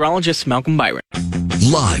Meteorologist Malcolm Byron.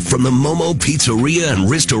 Live from the Momo Pizzeria and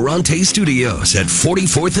Ristorante Studios at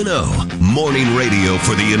 44th and O. Morning radio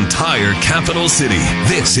for the entire capital city.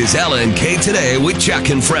 This is LNK Today with Jack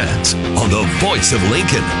and Friends on the voice of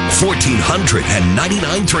Lincoln,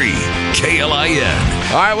 1499.3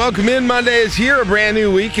 KLIN. All right, welcome in. Monday is here, a brand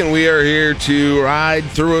new week, and we are here to ride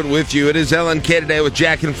through it with you. It is LNK Today with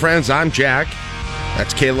Jack and Friends. I'm Jack.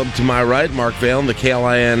 That's Caleb to my right. Mark Vail in the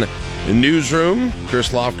KLIN newsroom. Chris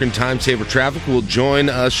Lofgren, Time Saver Traffic, will join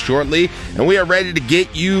us shortly. And we are ready to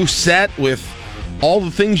get you set with all the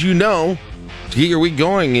things you know to get your week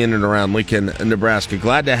going in and around Lincoln, Nebraska.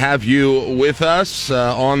 Glad to have you with us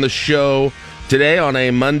on the show today on a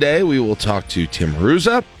Monday. We will talk to Tim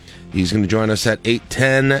Ruza. He's going to join us at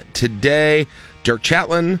 8:10 today. Dirk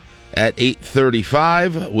Chatelain at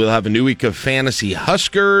 8:35. We'll have a new week of Fantasy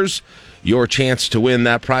Huskers. Your chance to win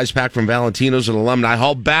that prize pack from Valentino's and Alumni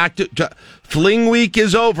Hall. Back to Fling Week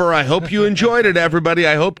is over. I hope you enjoyed it, everybody.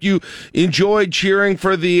 I hope you enjoyed cheering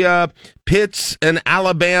for the Pitts and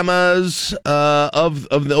Alabamas of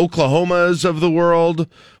the Oklahomas of the world.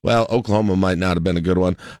 Well, Oklahoma might not have been a good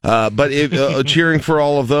one, but cheering for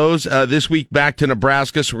all of those. This week, back to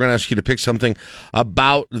Nebraska, so we're going to ask you to pick something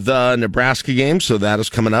about the Nebraska game, so that is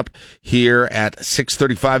coming up here at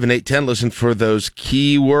 6:35 and 8:10. Listen for those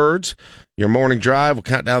keywords. Your morning drive, we'll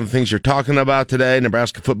count down the things you're talking about today,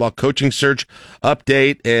 Nebraska football coaching search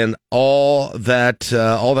update, and all that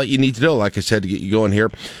you need to know, like I said, to get you going here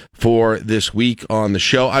for this week on the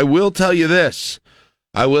show. I will tell you this.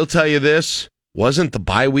 Wasn't the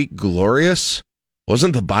bye week glorious?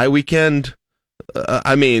 Wasn't the bye weekend?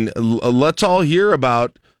 Let's all hear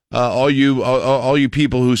about all you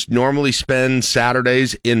people who normally spend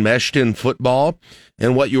Saturdays enmeshed in football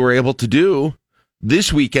and what you were able to do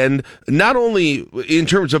this weekend, not only in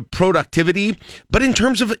terms of productivity, but in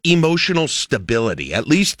terms of emotional stability. At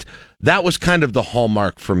least that was kind of the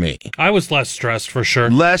hallmark for me. I was less stressed, for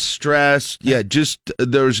sure. Less stressed. Yeah, just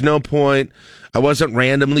there was no point. I wasn't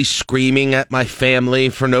randomly screaming at my family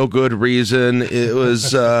for no good reason. It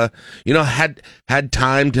was, had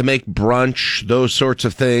time to make brunch, those sorts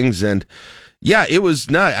of things. And yeah, it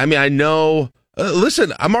was not. I mean, I know.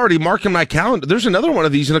 Listen, I'm already marking my calendar. There's another one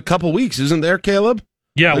of these in a couple weeks, isn't there, Caleb?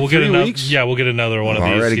 Yeah, we'll get another. Yeah, we'll get another one of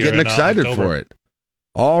these. Already getting excited for it.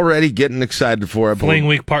 Already getting excited for it. Fling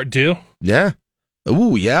Week Part 2. Yeah.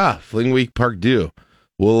 Ooh, yeah. Fling Week Part 2.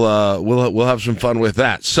 We'll have some fun with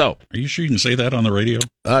that. So, are you sure you can say that on the radio?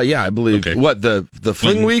 Yeah, I believe. Okay. What, the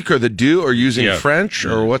Fling Week or the do, or using French,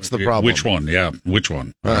 or what's the problem? Which one? Yeah, which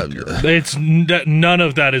one? It's none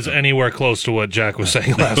of that is anywhere close to what Jack was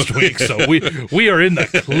saying last week. So we are in the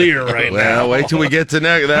clear right now. Wait till we get to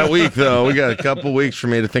that week, though. We got a couple weeks for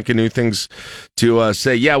me to think of new things to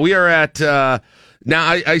say. Yeah, we are at. Now,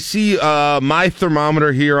 I see my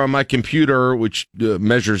thermometer here on my computer, which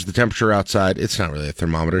measures the temperature outside. It's not really a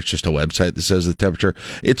thermometer. It's just a website that says the temperature.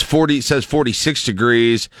 It says 46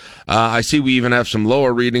 degrees. I see we even have some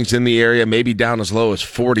lower readings in the area, maybe down as low as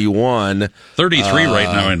 41. 33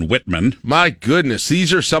 right now in Whitman. My goodness.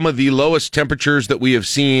 These are some of the lowest temperatures that we have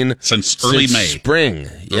seen since early May. Spring.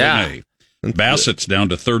 May. Bassett's down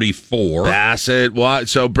to 34. Bassett, what?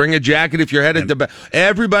 So bring a jacket if you're headed to.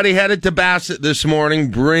 Everybody headed to Bassett this morning.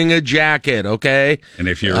 Bring a jacket, okay? And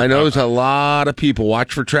if you're, I know there's a lot of people.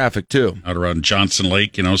 Watch for traffic too. Out around Johnson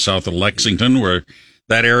Lake, south of Lexington, where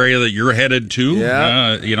that area that you're headed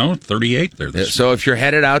to, 38 there. So if you're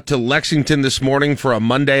headed out to Lexington this morning for a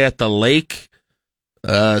Monday at the lake,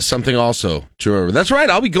 something also to remember. That's right.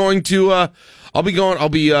 I'll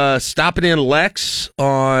be stopping in Lex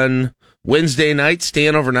on Wednesday night,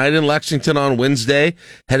 staying overnight in Lexington on Wednesday,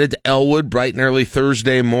 headed to Elwood bright and early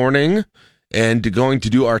Thursday morning, and going to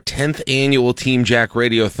do our 10th annual Team Jack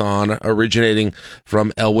Radiothon originating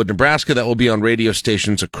from Elwood, Nebraska. That will be on radio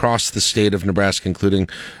stations across the state of Nebraska, including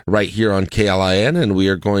right here on KLIN. And we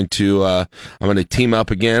are going to, I'm going to team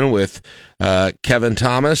up again with Kevin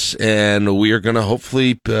Thomas, and we are going to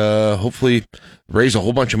hopefully raise a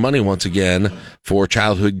whole bunch of money once again for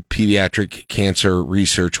childhood pediatric cancer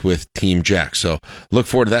research with Team Jack. So look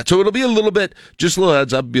forward to that. So it'll be a little bit, just a little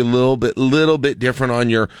heads up, be a little bit different on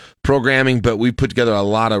your programming, but we put together a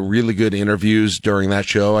lot of really good interviews during that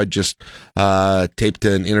show. I just taped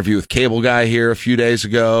an interview with Cable Guy here a few days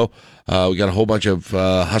ago. We got a whole bunch of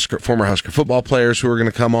former Husker football players who are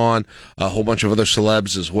going to come on, a whole bunch of other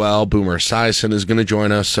celebs as well. Boomer Esiason is going to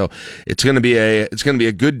join us, so it's going to be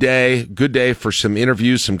a good day for some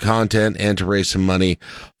interviews, some content, and to raise some money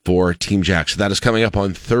for Team Jack. So that is coming up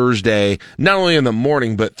on Thursday, not only in the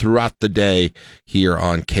morning, but throughout the day here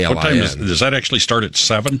on KLIN. What time does that actually start at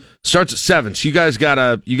 7? Starts at 7. So you guys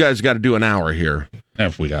gotta do an hour here.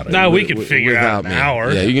 If we got it. No, we can figure out an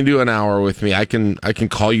hour. Yeah, you can do an hour with me. I can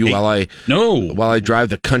call you while I drive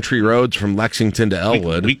the country roads from Lexington to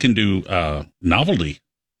Elwood. We can do novelty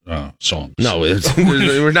songs. No,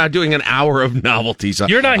 we're not doing an hour of novelty songs.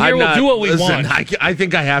 You're not here. We'll do what we want. I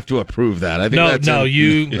think I have to approve that. I think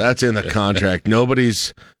that's in the contract.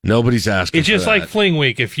 Nobody's asking. It's just for that. like Fling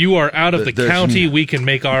Week. If you are out of the county, we can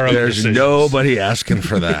make our own decisions. There's nobody asking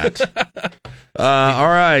for that. All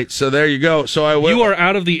right, so there you go. So I will. You are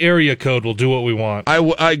out of the area code. We'll do what we want. I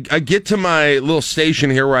get to my little station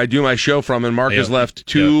here where I do my show from, and Mark has left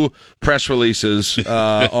 2 press releases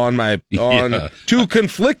on two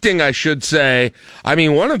conflicting, I should say. I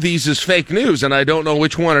mean, one of these is fake news, and I don't know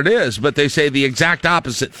which one it is, but they say the exact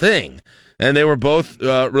opposite thing, and they were both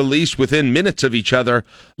released within minutes of each other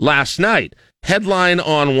last night. Headline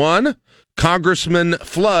on one: Congressman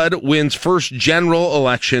Flood wins first general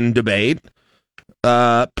election debate.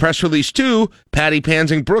 Press release 2, Patty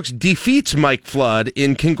Pansing Brooks defeats Mike Flood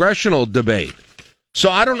in congressional debate.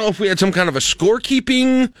 So I don't know if we had some kind of a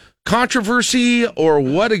scorekeeping controversy or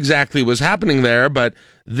what exactly was happening there, but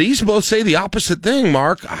these both say the opposite thing,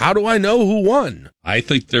 Mark. How do I know who won? I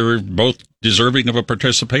think they're both deserving of a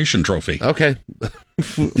participation trophy. Okay.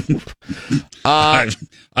 I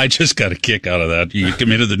just got a kick out of that. You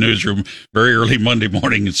come into the newsroom very early Monday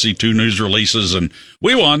morning and see 2 news releases, and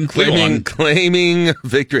we won. Claiming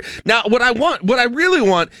victory. Now, what I really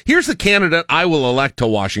want, here's the candidate I will elect to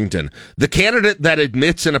Washington. The candidate that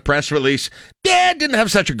admits in a press release, didn't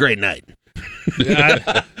have such a great night.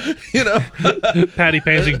 Patty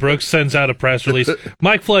Pansing Brooks sends out a press release.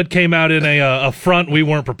 Mike Flood came out in a front we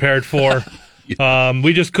weren't prepared for.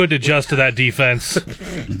 We just couldn't adjust to that defense.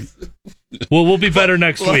 We'll be better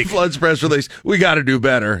next week. Flood's press release. We got to do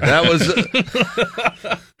better. That was.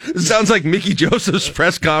 It sounds like Mickey Joseph's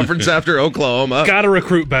press conference after Oklahoma. Got to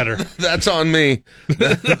recruit better. That's on me.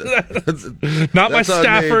 Not my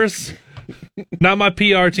staffers. Not my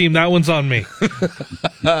PR team. That one's on me.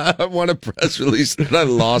 I want a press release that I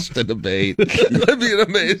lost a debate. That'd be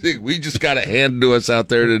amazing. We just got it handed to us out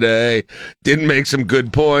there today. Didn't make some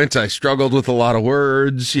good points. I struggled with a lot of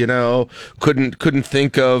words. Couldn't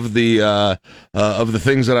think of the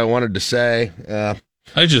things that I wanted to say.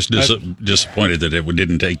 I just disappointed that it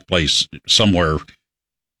didn't take place somewhere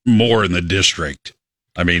more in the district.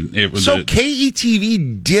 I mean, it was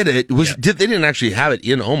KETV did it. They didn't actually have it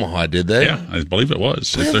in Omaha, did they? Yeah, I believe it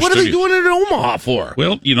was. What are they doing it in Omaha for?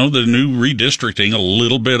 Well, the new redistricting, a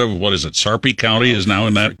little bit of Sarpy County is now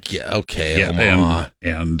in that. Yeah, okay, Omaha.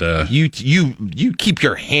 And you keep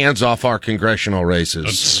your hands off our congressional races.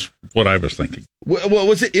 That's what I was thinking. Well,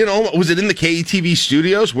 was it in Omaha? Was it in the KETV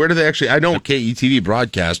studios? Where did they actually? I know KETV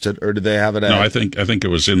broadcast it, or did they have it? No, I think it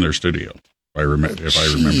was in their studio. If I remember.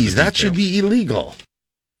 That should be illegal.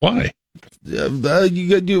 Why? Why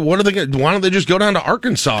don't they just go down to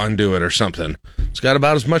Arkansas and do it or something? It's got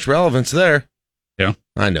about as much relevance there. Yeah,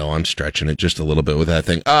 I know. I'm stretching it just a little bit with that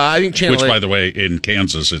thing. I think Channel 8, by the way, in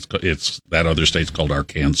Kansas, it's that other state's called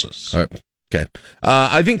Arkansas. All right. Okay.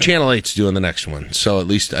 I think Channel 8's doing the next one, so at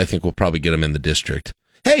least I think we'll probably get them in the district.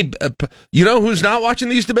 Hey, you know who's not watching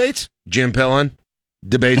these debates? Jim Pillen.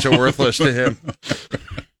 Debates are worthless to him.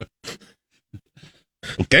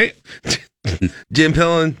 Okay. Jim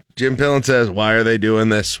Pillen says, why are they doing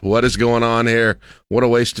this? What is going on here? What a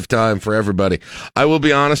waste of time for everybody. I will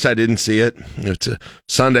be honest, I didn't see it.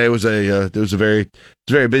 Sunday was very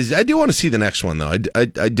busy. I do want to see the next one though. I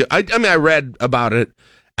mean, I read about it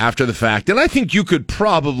after the fact, and I think you could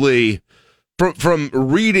probably, from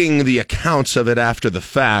reading the accounts of it after the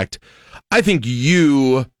fact, I think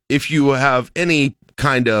if you have any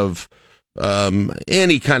kind of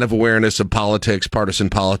awareness of politics, partisan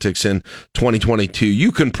politics in 2022,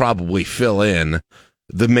 you can probably fill in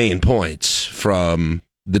the main points from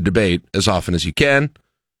the debate as often as you can.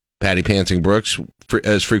 Patty Pansing Brooks,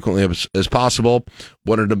 as frequently as possible,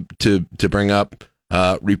 wanted to bring up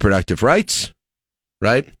reproductive rights,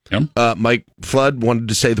 right? Yep. Mike Flood wanted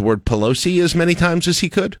to say the word Pelosi as many times as he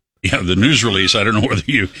could. Yeah, the news release, I don't know whether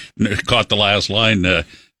you caught the last line,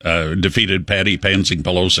 defeated Patty Pansing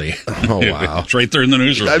Pelosi. Oh wow! It's right there in the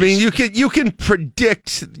news release. I mean, you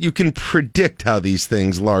can predict how these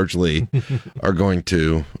things largely are going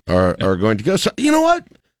to go. So you know what?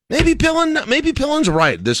 Maybe Pillen's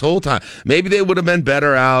right this whole time. Maybe they would have been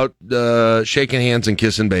better out shaking hands and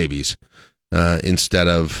kissing babies instead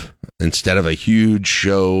of a huge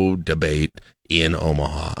show debate in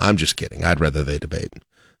Omaha. I'm just kidding. I'd rather they debate.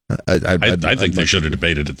 I think they should have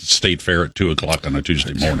debated at the State Fair at 2:00 on a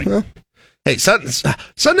Tuesday morning. Well, hey,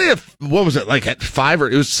 Sunday, what was it, like at 5 or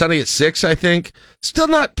it was Sunday at 6, I think. Still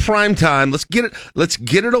not prime time. Let's get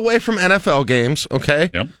it away from NFL games, okay?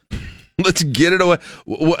 Yep. Let's get it away.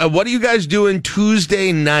 What are you guys doing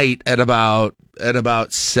Tuesday night at about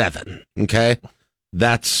 7? Okay,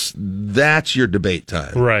 that's your debate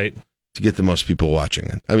time, Right. To get the most people watching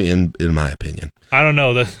it. I mean, in my opinion, I don't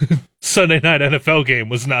know. The Sunday night NFL game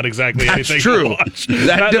was not exactly that's anything true. to watch.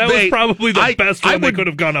 That That was debate, probably the best one they could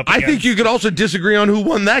have gone up I against. think you could also disagree on who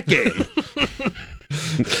won that game.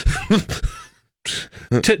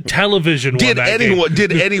 Television won that game.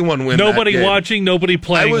 Did anyone win? Nobody that game? watching, nobody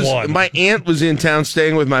playing won. My aunt was in town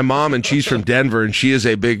staying with my mom, and she's from Denver, and she is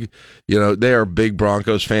a big, they are big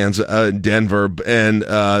Broncos fans in Denver, and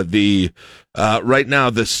right now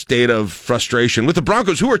the state of frustration with the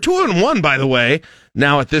Broncos, who are 2-1, by the way,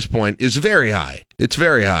 now at this point, is very high. It's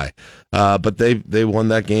very high. But they won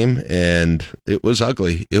that game, and it was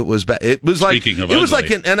ugly. It was bad. It was like like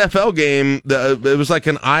an NFL game. It was like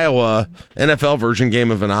an Iowa NFL version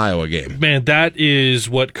game of an Iowa game. Man, that is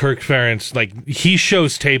what Kirk Ferentz, like, he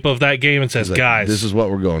shows tape of that game and says, Like, guys, this is what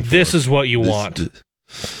we're going for. This is what you want.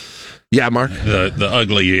 Yeah, Mark. The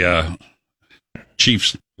ugly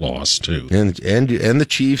Chiefs lost too, And the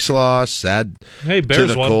Chiefs lost. Sad. Hey, to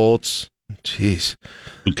Bears the won. Colts. Jeez.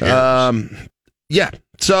 Who cares? Yeah.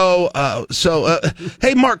 So,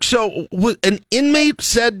 hey, Mark. So, an inmate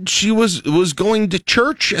said she was going to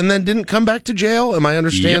church and then didn't come back to jail. Am I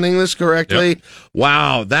understanding this correctly? Yep.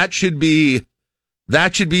 Wow, that should be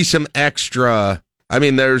some extra. I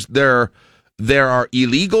mean, there are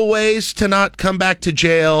illegal ways to not come back to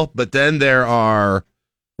jail, but then there are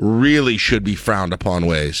really should be frowned upon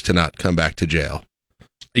ways to not come back to jail.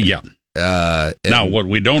 Yeah. Now, what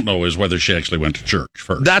we don't know is whether she actually went to church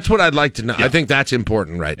first. That's what I'd like to know. Yeah. I think that's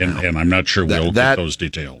important right now. And I'm not sure we'll get those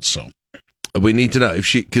details. So we need to know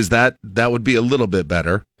if because that would be a little bit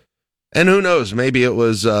better. And who knows? Maybe it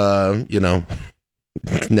was, never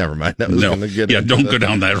mind. That was gonna get don't go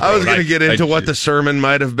down that road. I was going to get into what the sermon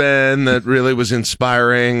might have been that really was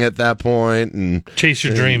inspiring at that point. And Chase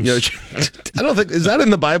your dreams. I don't think, is that in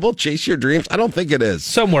the Bible? Chase your dreams? I don't think it is.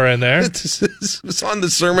 Somewhere in there. It's on the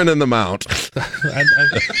Sermon on the Mount.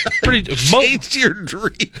 Chase your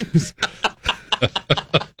dreams.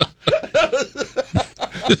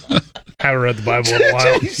 Haven't read the Bible in a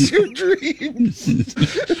while. Chase your dreams.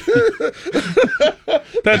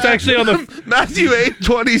 That's actually on the Matthew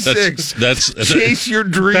 8:26. That's Chase your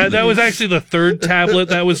dreams. that was actually the third tablet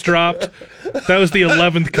that was dropped. That was the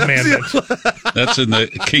 11th commandment. That's in the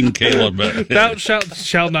King Caleb. Thou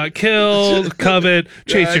shalt not kill, covet,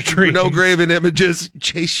 chase your dreams. No graven images.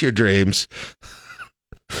 Chase your dreams.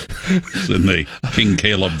 It's in the King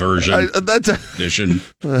Caleb version edition.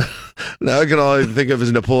 Now I can all I can think of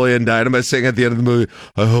is Napoleon Dynamite saying at the end of the movie,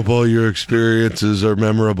 "I hope all your experiences are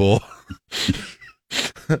memorable."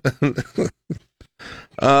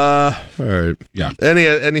 All right. Yeah.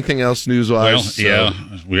 Anything else news-wise? Well,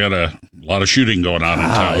 we had a lot of shooting going on in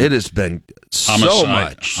town. It has been so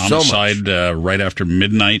much. Homicide right after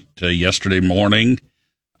midnight yesterday morning.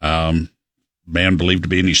 Man believed to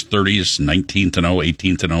be in his 30s, 19th and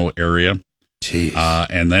 18th and 0 area. Jeez.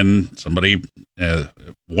 And then somebody,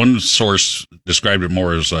 one source described it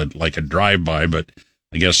more as like a drive-by, but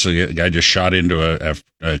I guess the guy just shot into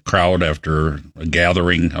a crowd after a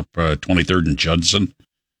gathering up 23rd and Judson.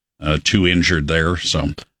 2 injured there.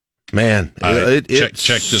 So, man,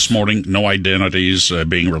 checked this morning. No identities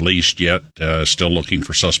being released yet. Still looking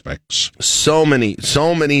for suspects. So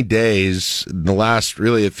many days in the last.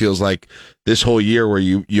 Really, it feels like this whole year where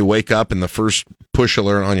you wake up and the first push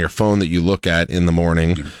alert on your phone that you look at in the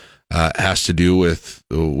morning has to do with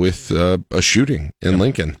a shooting in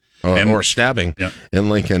Lincoln. Or stabbing in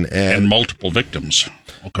Lincoln, and multiple victims.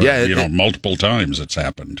 Okay. Multiple times it's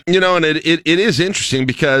happened. And it is interesting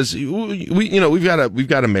because we've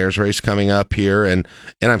got a mayor's race coming up here, and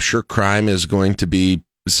I'm sure crime is going to be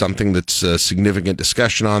something that's a significant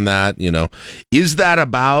discussion on that. Is that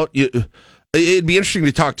about? It'd be interesting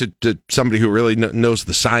to talk to somebody who really knows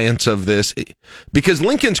the science of this, because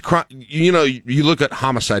Lincoln's crime. You look at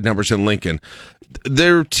homicide numbers in Lincoln.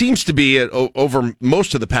 There seems to be over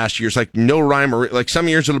most of the past years, like no rhyme or like some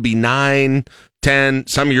years it'll be 9, 10,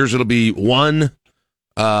 some years it'll be 1.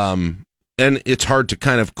 And it's hard to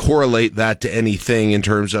kind of correlate that to anything in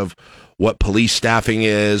terms of what police staffing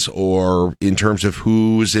is, or in terms of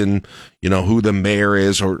who's in, who the mayor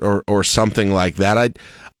is, or something like that.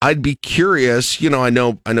 I'd be curious. I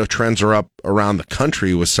know trends are up around the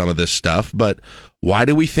country with some of this stuff, but why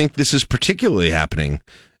do we think this is particularly happening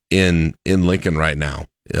in Lincoln right now.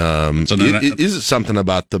 Is it something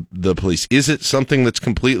about the police? Is it something that's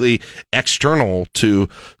completely external to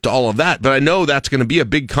all of that? But I know that's going to be a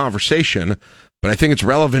big conversation. But I think it's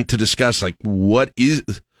relevant to discuss, like, what do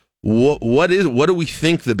we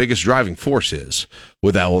think the biggest driving force is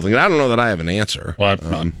with that whole thing? And I don't know that I have an answer.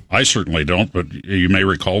 Well, I certainly don't. But you may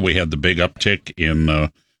recall we had the big uptick in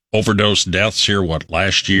overdose deaths here,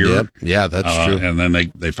 last year? Yep. Yeah, that's true. And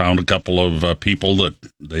then they found a couple of people that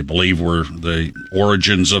they believe were the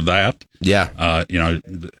origins of that. Yeah.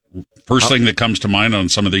 First thing that comes to mind on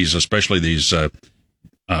some of these, especially these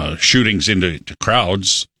shootings into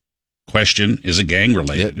crowds, question, is it gang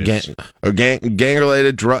related? Gang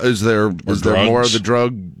related? Is there more of the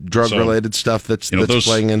drug related stuff that's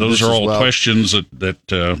playing into this? Those are all as well? Questions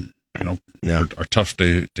that are tough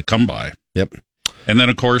to come by. Yep. And then,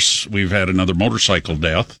 of course, we've had another motorcycle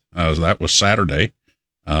death. That was Saturday.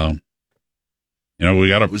 Was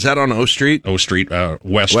that on O Street? O Street,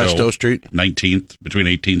 West O Street, 19th, between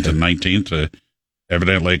 18th and 19th.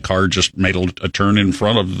 Evidently, a car just made a turn in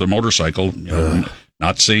front of the motorcycle.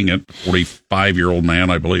 Not seeing it. 45-year-old man,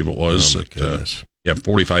 I believe it was. Oh my goodness.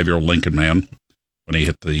 45-year-old Lincoln man when he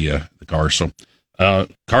hit the car. So.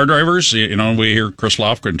 Car drivers, we hear Chris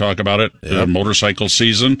Lofgren talk about it. Yep. Motorcycle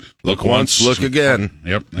season. Look once, look again.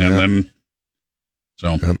 Yep. And then,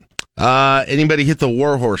 so. Anybody hit the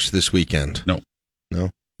Warhorse this weekend? No.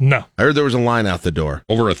 I heard there was a line out the door.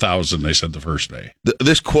 Over 1,000, they said the first day.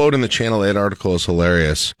 This quote in the Channel 8 article is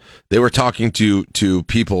hilarious. They were talking to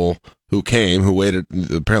people who waited.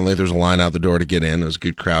 Apparently there's a line out the door to get in. It was a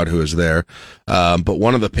good crowd who was there. But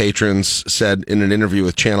one of the patrons said in an interview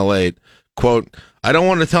with Channel 8, quote, "I don't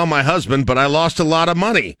want to tell my husband, but I lost a lot of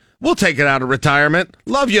money. We'll take it out of retirement.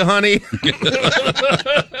 Love you, honey."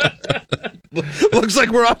 Looks like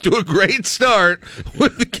we're off to a great start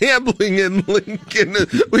with the gambling in Lincoln.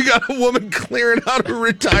 We got a woman clearing out her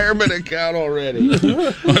retirement account already.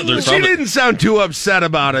 She didn't sound too upset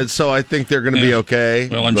about it, so I think they're going to be okay.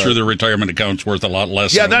 Well, I'm sure the retirement account's worth a lot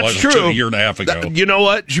less than it was true. A year and a half ago. You know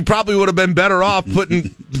what? She probably would have been better off putting,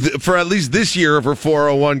 for at least this year of her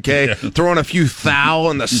 401k, throwing a few thou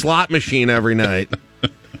in the slot machine every night.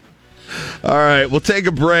 All right, we'll take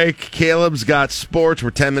a break. Caleb's got sports. We're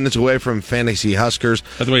 10 minutes away from Fantasy Huskers.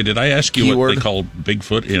 By the way, did I ask you what they call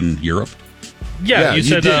Bigfoot in Europe? Yeah, you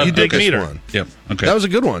said you did big meter. One. Yep. Okay. That was a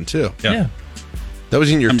good one, too. Yeah. That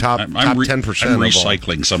was in your top 10%. I'm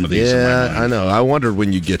recycling some of these. Yeah, I know. I wondered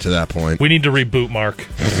when you'd get to that point. We need to reboot Mark.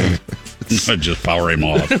 Just power him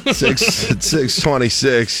off.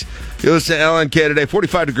 626. It was to LNK today.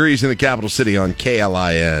 45 degrees in the capital city on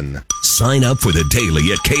KLIN. Sign up for the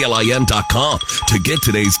daily at KLIN.com to get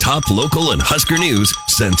today's top local and Husker news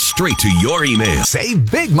sent straight to your email. Save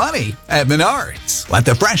big money at Menards. Let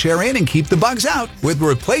the fresh air in and keep the bugs out with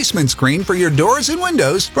replacement screen for your doors and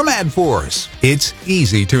windows from AdForce. It's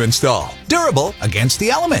easy to install, durable against the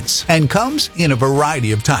elements, and comes in a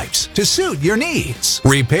variety of types to suit your needs.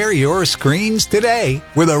 Repair your screens today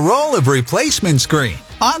with a roll of replacement screen.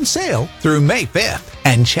 On sale through May 5th.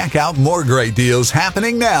 And check out more great deals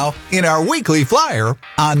happening now in our weekly flyer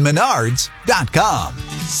on Menards.com.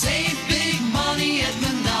 Save big money at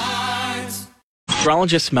Menards.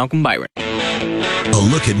 Meteorologist Malcolm Byron. A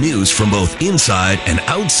look at news from both inside and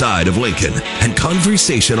outside of Lincoln and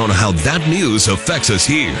conversation on how that news affects us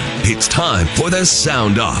here. It's time for the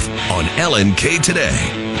Sound Off on LNK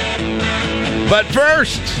Today. But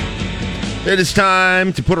first, it is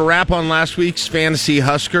time to put a wrap on last week's Fantasy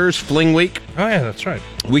Huskers Fling Week. Oh, yeah, that's right.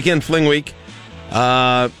 Weekend Fling Week.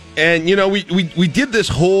 And, we did this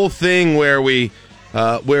whole thing where we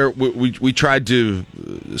tried to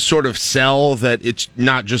sort of sell that it's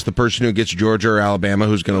not just the person who gets Georgia or Alabama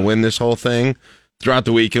who's going to win this whole thing. Throughout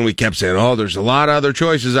the weekend, we kept saying, there's a lot of other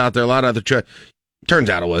choices out there, Turns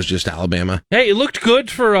out it was just Alabama. Hey, it looked good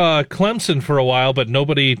for Clemson for a while, but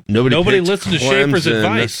nobody listened to Schaefer's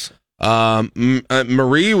advice.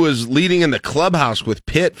 Marie was leading in the clubhouse with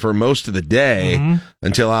Pitt for most of the day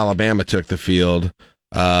until Alabama took the field.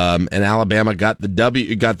 And Alabama got the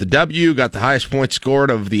W, got the highest points scored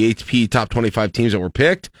of the AP top 25 teams that were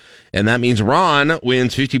picked. And that means Ron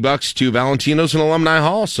wins $50 to Valentino's and Alumni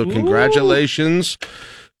Hall. So congratulations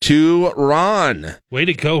to Ron. Way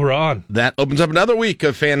to go, Ron. That opens up another week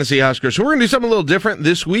of Fantasy Huskers. So we're going to do something a little different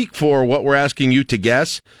this week for what we're asking you to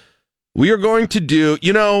guess. We are going to do,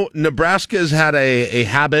 Nebraska has had a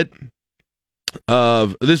habit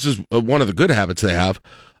of, this is one of the good habits they have,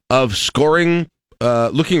 of scoring,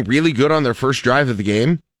 looking really good on their first drive of the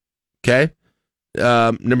game. Okay?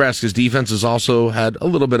 Nebraska's defense has also had a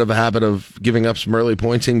little bit of a habit of giving up some early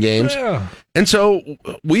points in games. Yeah. And so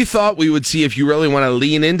we thought we would see if you really want to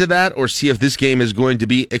lean into that or see if this game is going to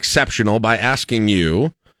be exceptional by asking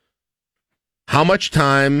you how much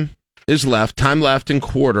time left in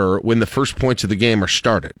quarter when the first points of the game are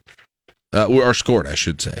started, or scored, I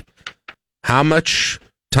should say. How much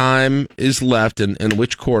time is left in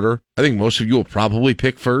which quarter? I think most of you will probably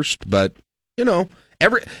pick first, but,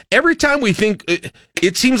 every time we think,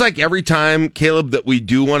 it seems like every time, Caleb, that we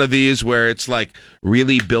do one of these where it's like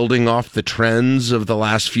really building off the trends of the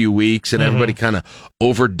last few weeks and everybody kind of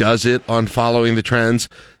overdoes it on following the trends,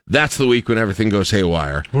 that's the week when everything goes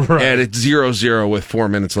haywire. Right. And it's 0-0 with 4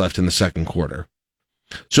 minutes left in the second quarter.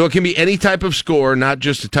 So it can be any type of score, not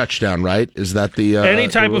just a touchdown, right? Is that the... any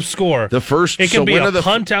type of score. The first... It can be a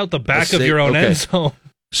punt out the back of your own end zone.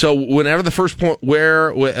 So whenever the first point,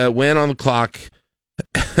 when on the clock...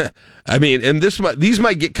 I mean, and these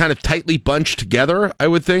might get kind of tightly bunched together, I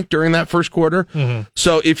would think, during that first quarter. Mm-hmm.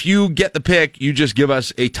 So if you get the pick, you just give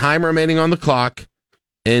us a time remaining on the clock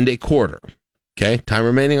and a quarter. Okay? Time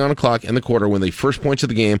remaining on the clock and the quarter when the first points of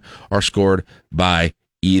the game are scored by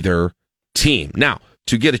either team. Now,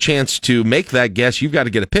 to get a chance to make that guess, you've got to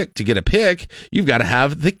get a pick. To get a pick, you've got to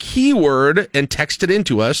have the keyword and text it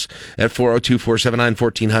into us at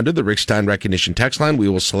 402-479-1400, the Rick Stein Recognition text line. We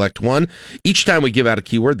will select one. Each time we give out a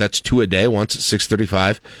keyword, that's 2 a day, once at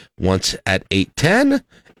 6:35, once at 8:10.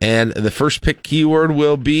 And the first pick keyword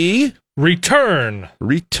will be... Return.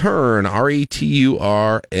 Return,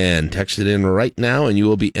 R-E-T-U-R-N. Text it in right now, and you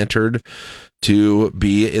will be entered to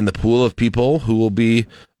be in the pool of people who will be...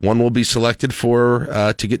 One will be selected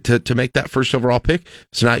for to get to make that first overall pick. If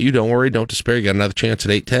it's not you, don't worry, don't despair. You got another chance at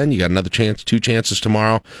 8:10. You got another chance, 2 chances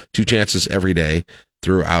tomorrow, 2 chances every day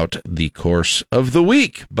throughout the course of the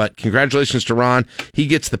week. But congratulations to Ron. He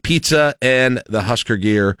gets the pizza and the Husker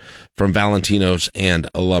gear from Valentino's and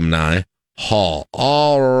Alumni Hall.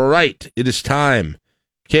 All right, it is time,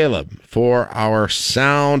 Caleb, for our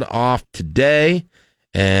sound off today.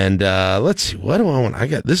 And let's see, what do I want?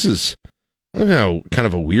 Kind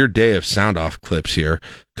of a weird day of sound off clips here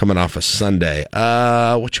coming off a Sunday.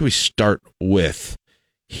 What should we start with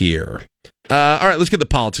here? All right, let's get the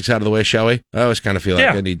politics out of the way, shall we? I always kind of feel like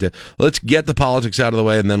I need to. Let's get the politics out of the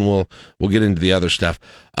way, and then we'll get into the other stuff.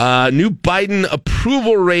 New Biden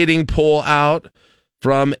approval rating poll out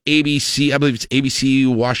from ABC. I believe it's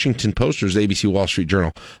ABC Washington Post or is it ABC Wall Street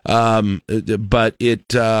Journal. But it,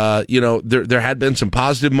 there had been some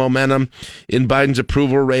positive momentum in Biden's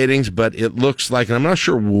approval ratings, but it looks like, and I'm not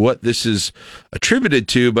sure what this is attributed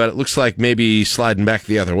to, but it looks like maybe sliding back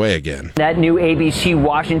the other way again. That new ABC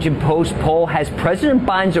Washington Post poll has President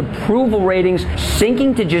Biden's approval ratings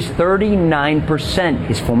sinking to just 39%.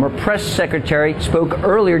 His former press secretary spoke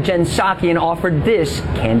earlier, Jen Psaki, and offered this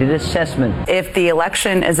candid assessment. If the election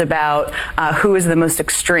is about who is the most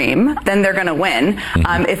extreme, then they're going to win.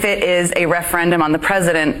 If it is a referendum on the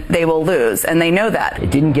president, they will lose, and they know that. It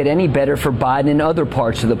didn't get any better for Biden in other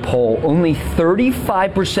parts of the poll. Only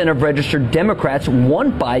 35% of registered Democrats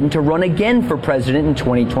want Biden to run again for president in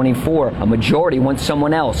 2024. A majority want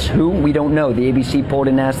someone else. Who? We don't know. The ABC poll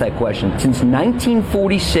didn't ask that question. Since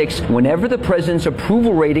 1946, whenever the president's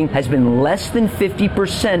approval rating has been less than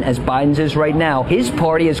 50%, as Biden's is right now, his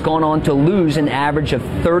party has gone on to lose an average of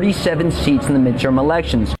 37 seats in the midterm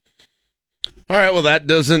elections. All right, well, that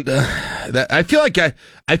doesn't. I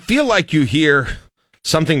feel like you hear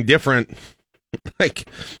something different, like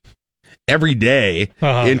every day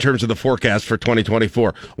in terms of the forecast for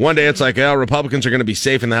 2024. One day it's like, oh, Republicans are going to be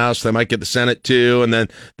safe in the House; they might get the Senate too, and then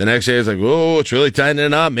the next day it's like, oh, it's really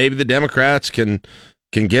tightening up. Maybe the Democrats can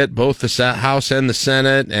get both the House and the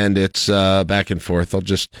Senate, and it's back and forth. I'll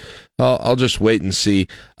just wait and see.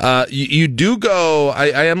 You do go.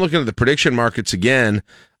 I am looking at the prediction markets again.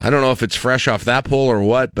 I don't know if it's fresh off that poll or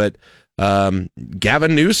what, but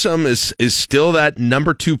Gavin Newsom is still that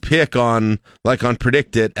number 2 pick on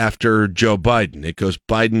Predict It after Joe Biden. It goes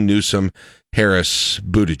Biden, Newsom, Harris,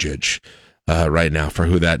 Buttigieg right now for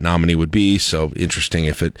who that nominee would be. So interesting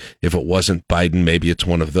if it wasn't Biden, maybe it's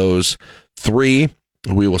one of those 3.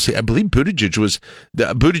 We will see. I believe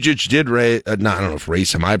Buttigieg did raise, I don't know if raise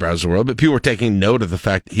some eyebrows in the world, but people were taking note of the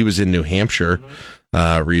fact that he was in New Hampshire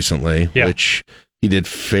recently, which he did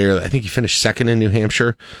fairly. I think he finished 2nd in New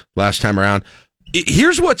Hampshire last time around.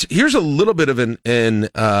 Here's a little bit of an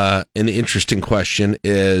interesting question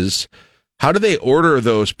is how do they order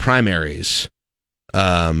those primaries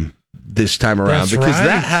this time around? That's because right.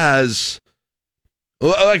 that has,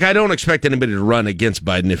 like, I don't expect anybody to run against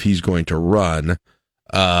Biden if he's going to run.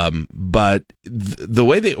 But the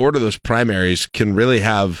way they order those primaries can really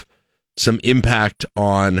have some impact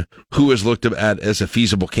on who is looked at as a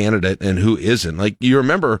feasible candidate and who isn't. Like, you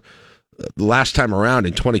remember last time around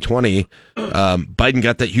in 2020, Biden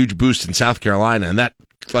got that huge boost in South Carolina, and that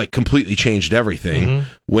like completely changed everything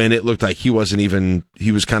when it looked like he was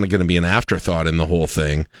kind of going to be an afterthought in the whole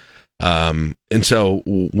thing. And so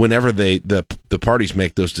whenever the parties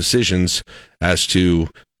make those decisions as to,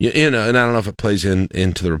 and I don't know if it plays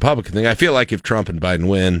into the Republican thing, I feel like if Trump and Biden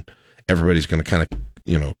win, everybody's going to kind of,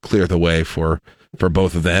 clear the way for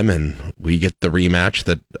both of them, and we get the rematch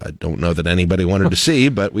that I don't know that anybody wanted to see,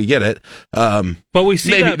 but we get it. But we see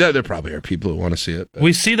maybe there probably are people who want to see it. But.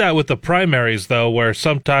 We see that with the primaries, though, where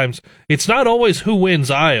sometimes it's not always who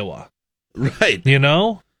wins Iowa. Right.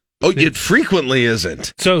 Oh, it frequently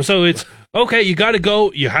isn't. So it's, okay, you got to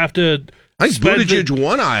go, you have to... I think Buttigieg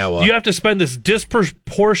won Iowa. You have to spend this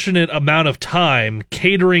disproportionate amount of time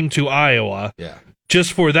catering to Iowa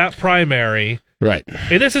just for that primary. Right.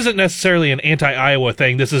 And this isn't necessarily an anti-Iowa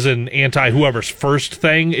thing. This is an anti-whoever's first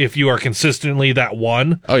thing if you are consistently that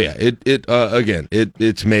one. Oh, yeah.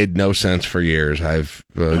 It's made no sense for years. I've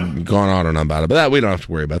gone on and on about it. But we don't have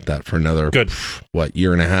to worry about that for another,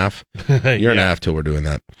 year and a half? Year and a half till we're doing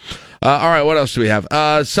that. All right, what else do we have?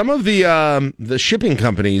 Some of the shipping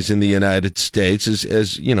companies in the United States,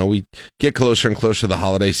 as we get closer and closer to the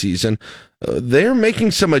holiday season, they're making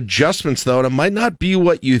some adjustments, though, and it might not be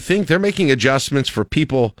what you think. They're making adjustments for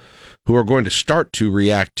people who are going to start to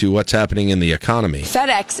react to what's happening in the economy.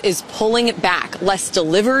 FedEx is pulling it back. Less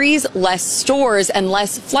deliveries, less stores, and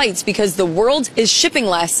less flights because the world is shipping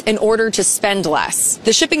less in order to spend less.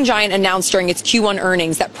 The shipping giant announced during its Q1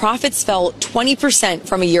 earnings that profits fell 20%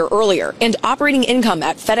 from a year earlier, and operating income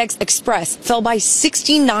at FedEx Express fell by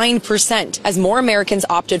 69% as more Americans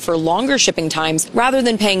opted for longer shipping times rather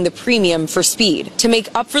than paying the premium for speed. To make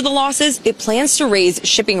up for the losses, it plans to raise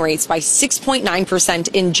shipping rates by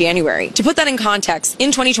 6.9% in January. To put that in context,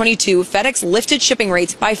 in 2022, FedEx lifted shipping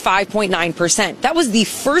rates by 5.9%. That was the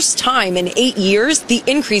first time in 8 years the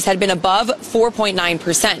increase had been above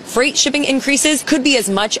 4.9%. Freight shipping increases could be as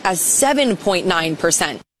much as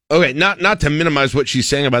 7.9%. Okay, not to minimize what she's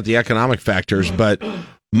saying about the economic factors, but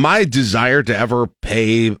my desire to ever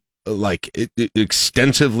pay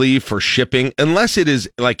extensively for shipping, unless it is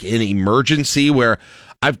like an emergency where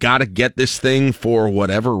I've got to get this thing for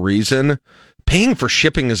whatever reason, paying for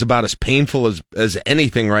shipping is about as painful as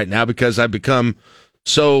anything right now, because I've become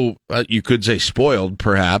so, you could say, spoiled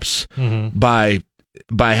perhaps by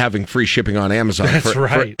having free shipping on Amazon for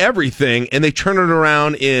everything. And they turn it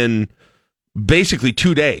around in basically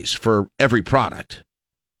 2 days for every product.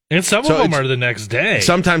 And some of them are the next day.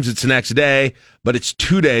 Sometimes it's the next day, but it's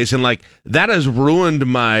 2 days. And that has ruined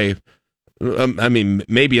my,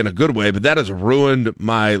 maybe in a good way, but that has ruined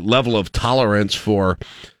my level of tolerance for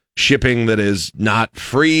shipping that is not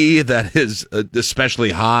free, that is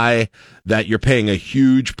especially high, that you're paying a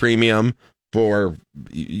huge premium for,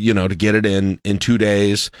 to get it in 2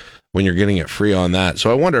 days when you're getting it free on that.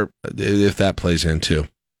 So I wonder if that plays into.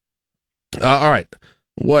 All right.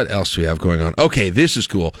 What else do we have going on? Okay, this is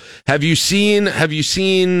cool. Have you seen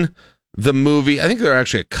the movie? I think there are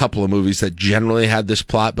actually a couple of movies that generally had this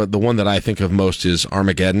plot, but the one that I think of most is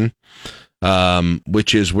Armageddon.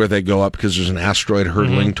 Which is where they go up because there's an asteroid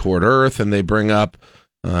hurtling toward Earth, and they bring up,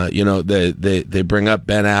 they bring up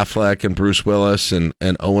Ben Affleck and Bruce Willis and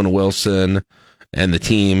Owen Wilson and the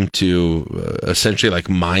team to essentially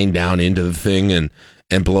mine down into the thing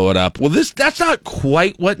and blow it up. Well, that's not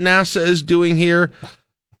quite what NASA is doing here,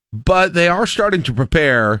 but they are starting to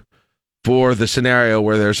prepare for the scenario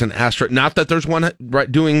where there's an asteroid. Not that there's one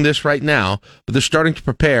doing this right now, but they're starting to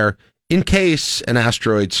prepare in case an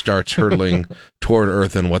asteroid starts hurtling toward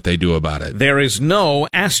Earth and what they do about it. There is no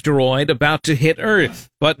asteroid about to hit Earth,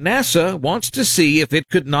 but NASA wants to see if it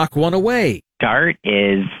could knock one away. DART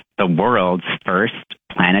is the world's first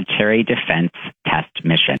planetary defense test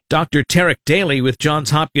mission. Dr. Tarek Daly with Johns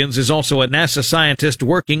Hopkins is also a NASA scientist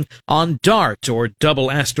working on DART, or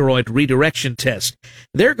Double Asteroid Redirection Test.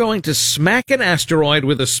 They're going to smack an asteroid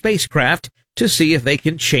with a spacecraft to see if they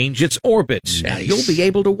can change its orbit. Nice. And you'll be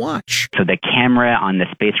able to watch. So the camera on the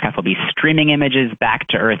spacecraft will be streaming images back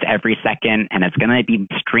to Earth every second, and it's going to be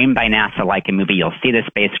streamed by NASA like a movie. You'll see the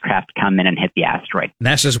spacecraft come in and hit the asteroid.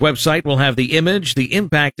 NASA's website will have the image. The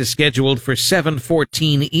impact is scheduled for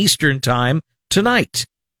 7:14 Eastern Time tonight.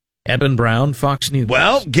 Eben Brown, Fox News.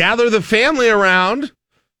 Well, gather the family around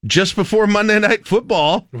just before Monday Night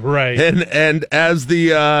Football. Right. And as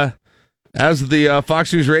the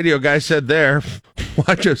Fox News radio guy said there,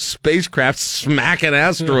 watch a spacecraft smack an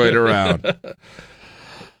asteroid around.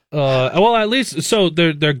 Well, at least, so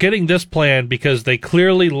they're getting this plan because they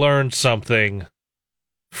clearly learned something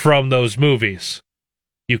from those movies.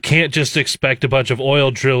 You can't just expect a bunch of oil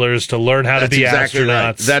drillers to learn how to be exactly astronauts.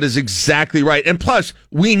 Right. That is exactly right. And plus,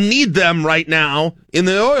 we need them right now in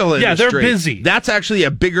the oil industry. Yeah, they're busy. That's actually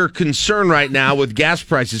a bigger concern right now with gas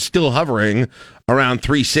prices still hovering around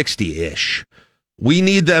 $3.60-ish. We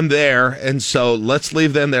need them there, and so let's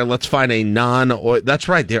leave them there. Let's find a non-oil. That's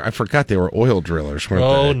right. I forgot they were oil drillers,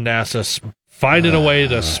 weren't they? NASA, finding a way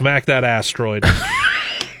to smack that asteroid.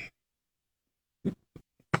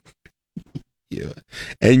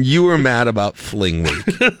 And you were mad about Fling Week.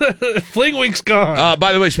 Fling Week's gone.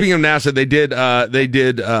 By the way, speaking of NASA, they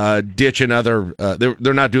did ditch another.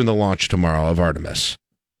 They're not doing the launch tomorrow of Artemis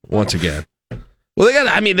once again. Well,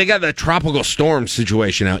 they got the tropical storm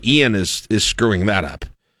situation now. Ian is screwing that up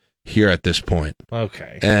here at this point.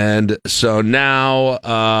 Okay. And so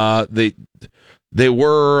now they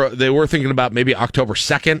were thinking about maybe October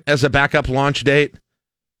 2nd as a backup launch date.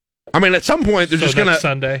 I mean, at some point, they're just going to...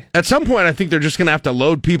 Sunday. At some point, I think they're just going to have to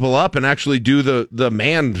load people up and actually do the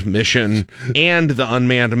manned mission and the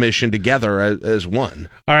unmanned mission together as one.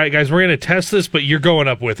 All right, guys, we're going to test this, but you're going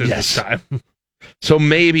up with it this time. So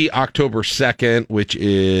maybe October 2nd, which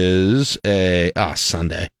is a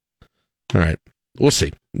Sunday. All right. We'll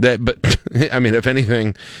see. But, I mean, if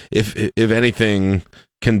anything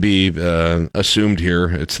can be assumed here,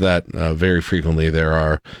 it's that very frequently there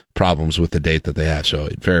are problems with the date that they have, so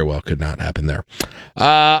it very well could not happen there.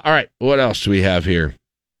 All right, what else do we have here?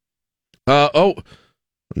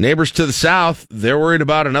 Neighbors to the south, they're worried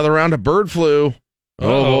about another round of bird flu.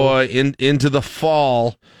 Oh boy, into the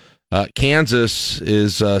fall. Kansas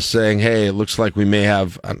is saying, hey, it looks like we may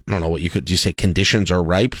have, I don't know what do you say conditions are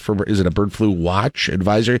ripe for, is it a bird flu watch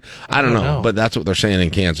advisory? I don't know, but that's what they're saying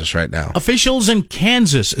in Kansas right now. Officials in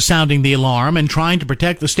Kansas sounding the alarm and trying to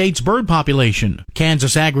protect the state's bird population.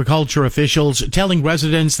 Kansas agriculture officials telling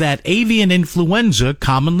residents that avian influenza,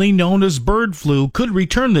 commonly known as bird flu, could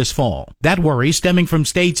return this fall. That worry stemming from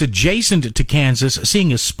states adjacent to Kansas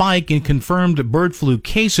seeing a spike in confirmed bird flu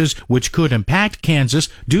cases, which could impact Kansas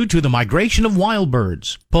due to the migration of wild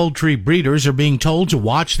birds. Poultry breeders are being told to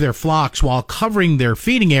watch their flocks while covering their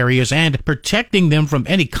feeding areas and protecting them from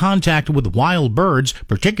any contact with wild birds,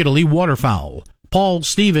 particularly waterfowl. Paul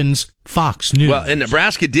Stevens, Fox News. Well, and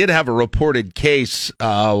Nebraska did have a reported case,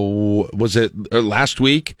 was it last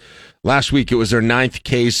week? Last week it was their 9th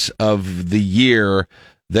case of the year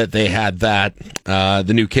that they had that.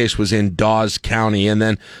 The new case was in Dawes County. And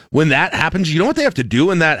then when that happens, you know what they have to do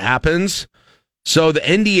when that happens? So the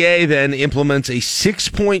NDA then implements a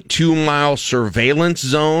 6.2-mile surveillance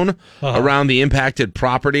zone around the impacted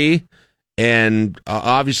property. And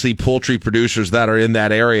obviously poultry producers that are in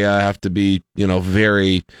that area have to be,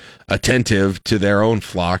 very attentive to their own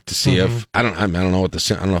flock to see if, I don't know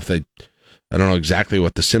exactly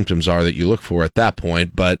what the symptoms are that you look for at that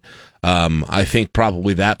point, but I think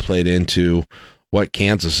probably that played into what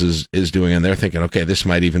Kansas is doing. And they're thinking, okay, this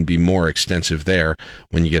might even be more extensive there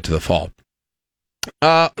when you get to the fall.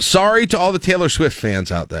 Sorry to all the Taylor Swift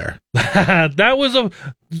fans out there. That was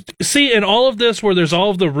in all of this where there's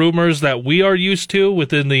all of the rumors that we are used to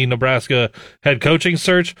within the Nebraska head coaching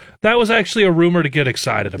search, that was actually a rumor to get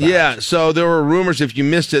excited about. Yeah, so there were rumors, if you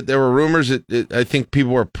missed it, there were rumors I think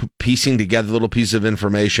people were piecing together little pieces of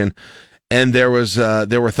information, and there were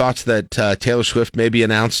thoughts that Taylor Swift may be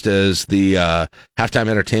announced as the halftime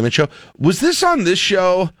entertainment show. Was this on this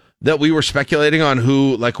show that we were speculating on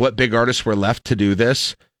what big artists were left to do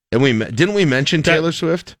this? And didn't we mention Taylor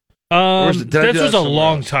Swift? This was a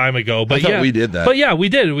long time ago, but I thought we did that. But yeah, we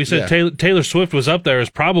did. We said Taylor Swift was up there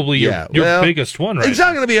as probably your biggest one, right? It's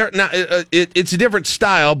not going to be her. Now, it's a different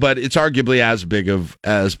style, but it's arguably as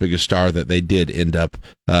big a star that they did end up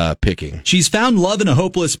picking. She's found love in a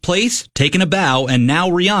hopeless place, taken a bow, and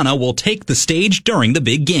now Rihanna will take the stage during the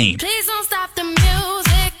big game. Please don't stop the music.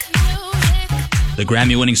 The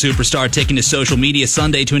Grammy-winning superstar taking to social media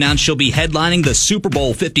Sunday to announce she'll be headlining the Super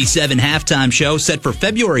Bowl 57 halftime show set for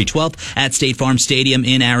February 12th at State Farm Stadium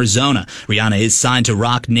in Arizona. Rihanna is signed to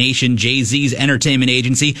Roc Nation, Jay-Z's entertainment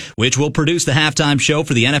agency, which will produce the halftime show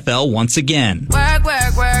for the NFL once again.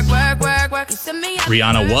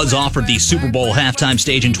 Rihanna was offered the Super Bowl halftime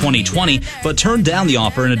stage in 2020, but turned down the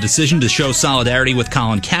offer in a decision to show solidarity with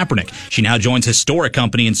Colin Kaepernick. She now joins historic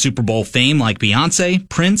company in Super Bowl fame like Beyonce,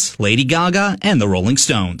 Prince, Lady Gaga, and the Rolling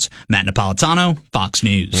Stones. Matt Napolitano, Fox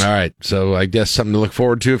News. All right, so I guess something to look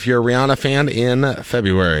forward to if you're a Rihanna fan in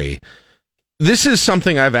February. This is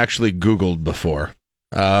something I've actually Googled before,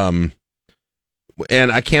 and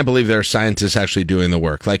I can't believe there are scientists actually doing the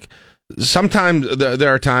work. Like, sometimes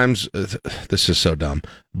there are times, this is so dumb,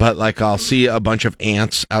 but like I'll see a bunch of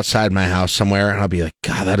ants outside my house somewhere and I'll be like,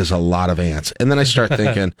 God, that is a lot of ants. And then I start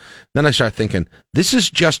thinking, this is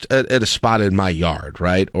just at a spot in my yard,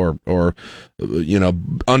 right? Or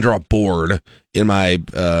under a board in my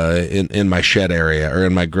in my shed area or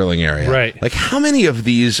in my grilling area. Right. Like, how many of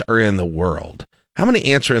these are in the world? How many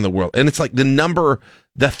ants are in the world? And it's like the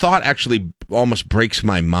thought actually almost breaks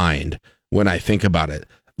my mind when I think about it.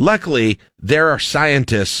 Luckily, there are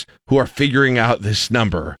scientists who are figuring out this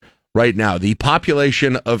number right now. The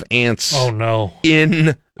population of ants. Oh no!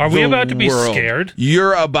 Are we about to be scared?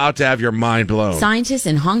 You're about to have your mind blown. Scientists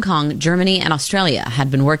in Hong Kong, Germany, and Australia had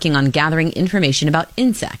been working on gathering information about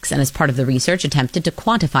insects, and as part of the research, attempted to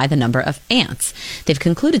quantify the number of ants. They've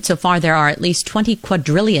concluded so far there are at least 20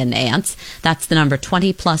 quadrillion ants. That's the number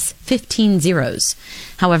 20 plus 15 zeros.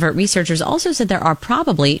 However, researchers also said there are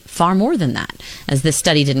probably far more than that, as this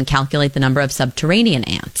study didn't calculate the number of subterranean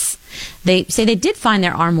ants. They say they did find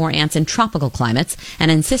there are more ants in tropical climates and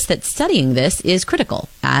insist that studying this is critical,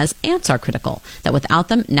 as ants are critical, that without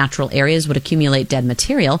them, natural areas would accumulate dead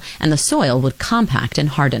material and the soil would compact and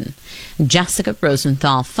harden. Jessica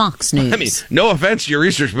Rosenthal, Fox News. I mean, no offense to your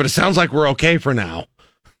research, but it sounds like we're okay for now.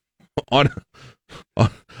 We're not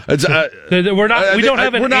they're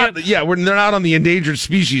not on the endangered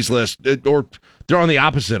species list, or they're on the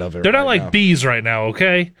opposite of it. They're not like bees right now,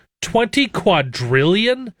 okay? 20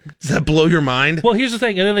 quadrillion? Does that blow your mind? Well, here's the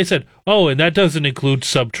thing. And then they said, and that doesn't include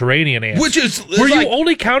subterranean ants. Which is... Were you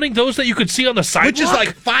only counting those that you could see on the sidewalk? Which is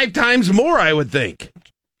like 5 times more, I would think.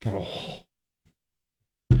 All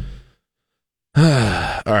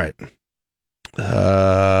right.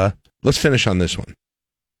 Let's finish on this one.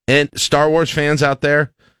 And Star Wars fans out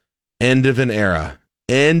there, end of an era.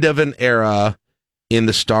 End of an era in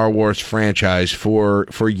the Star Wars franchise. For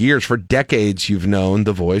years, for decades, you've known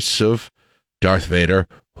the voice of Darth Vader.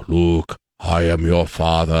 Luke, I am your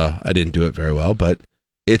father. I didn't do it very well, but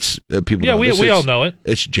it's people. Yeah, we all know it.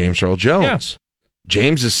 It's James Earl Jones. Yeah.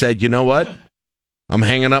 James has said, you know what? I'm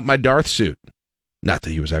hanging up my Darth suit. Not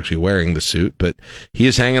that he was actually wearing the suit, but he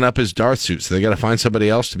is hanging up his Darth suit, so they got to find somebody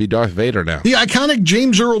else to be Darth Vader now. The iconic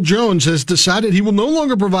James Earl Jones has decided he will no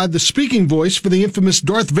longer provide the speaking voice for the infamous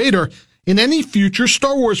Darth Vader in any future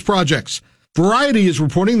Star Wars projects. Variety is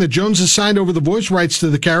reporting that Jones has signed over the voice rights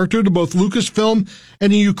to the character to both Lucasfilm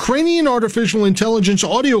and a Ukrainian artificial intelligence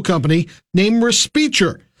audio company named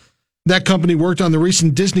Respeecher. That company worked on the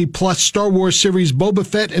recent Disney Plus Star Wars series Boba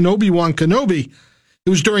Fett and Obi-Wan Kenobi. It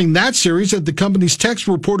was during that series that the company's techs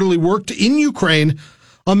reportedly worked in Ukraine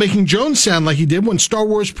on making Jones sound like he did when Star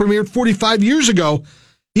Wars premiered 45 years ago,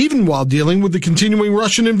 even while dealing with the continuing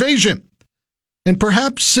Russian invasion. And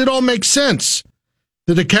perhaps it all makes sense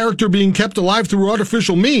that a character being kept alive through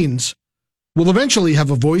artificial means will eventually have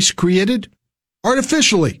a voice created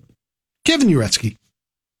artificially. Kevin Uretsky,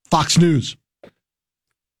 Fox News.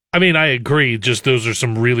 I mean, I agree. Just those are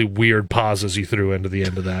some really weird pauses you threw into the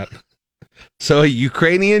end of that. So a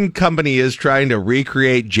Ukrainian company is trying to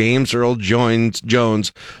recreate James Earl Jones'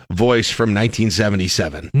 voice from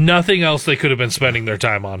 1977. Nothing else they could have been spending their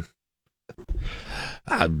time on.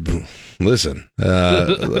 Listen, well,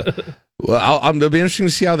 it'll be interesting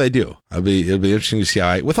to see how they do. It'll be interesting to see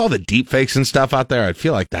how with all the deep fakes and stuff out there, I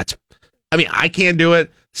feel like I can't do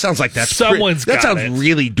it. Sounds like that sounds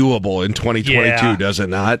really doable in 2022, does it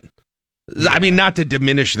not? I mean, not to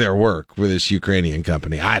diminish their work with this Ukrainian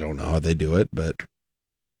company. I don't know how they do it, but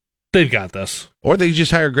they've got this. Or they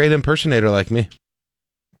just hire a great impersonator like me.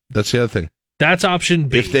 That's the other thing. That's option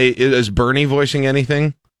B. Is Bernie voicing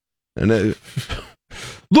anything? And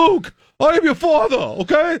Luke, I am your father.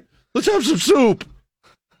 Okay, let's have some soup.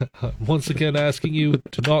 Once again, asking you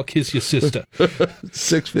to not kiss your sister.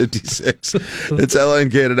 6:56. It's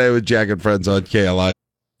LNK Today with Jack and Friends on KLI.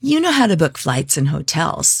 You know how to book flights and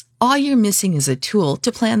hotels. All you're missing is a tool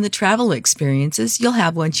to plan the travel experiences you'll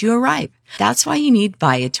have once you arrive. That's why you need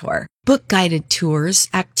Viator. Book guided tours,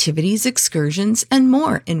 activities, excursions, and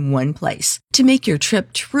more in one place to make your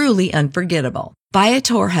trip truly unforgettable.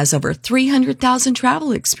 Viator has over 300,000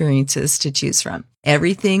 travel experiences to choose from.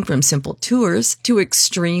 Everything from simple tours to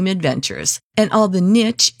extreme adventures and all the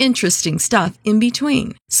niche, interesting stuff in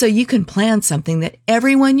between. So you can plan something that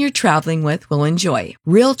everyone you're traveling with will enjoy.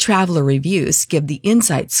 Real traveler reviews give the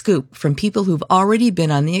inside scoop from people who've already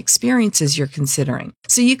been on the experiences you're considering.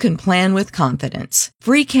 So you can plan with confidence.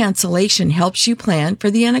 Free cancellation helps you plan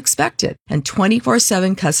for the unexpected. And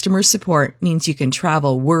 24/7 customer support means you can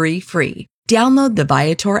travel worry-free. Download the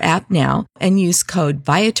Viator app now and use code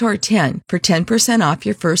Viator10 for 10% off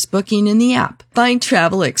your first booking in the app. Find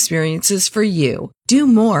travel experiences for you. Do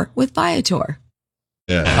more with Viator.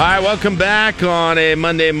 All right, welcome back on a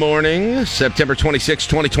Monday morning, September 26,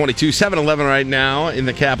 2022, 7-11 right now in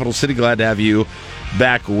the capital city. Glad to have you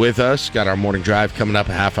back with us. Got our morning drive coming up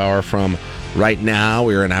a half hour from right now.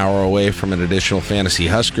 We're an hour away from an additional Fantasy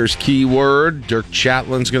Huskers keyword. Dirk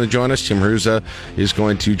Chatlin's going to join us. Tim Ruza is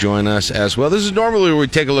going to join us as well. This is normally where we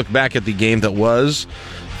take a look back at the game that was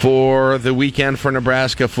for the weekend for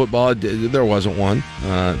Nebraska football. There wasn't one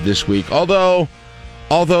this week. Although,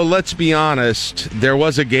 let's be honest, there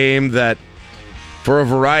was a game that, for a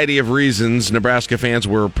variety of reasons, Nebraska fans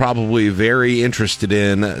were probably very interested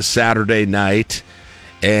in Saturday night,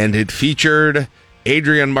 and it featured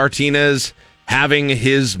Adrian Martinez having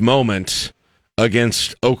his moment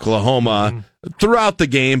against Oklahoma throughout the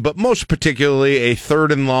game, but most particularly a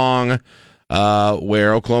 3rd and long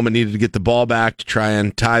where Oklahoma needed to get the ball back to try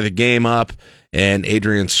and tie the game up. And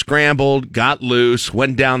Adrian scrambled, got loose,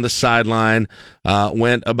 went down the sideline,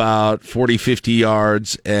 went about 40, 50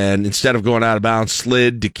 yards, and instead of going out of bounds,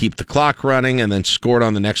 slid to keep the clock running and then scored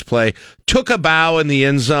on the next play. Took a bow in the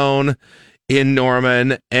end zone in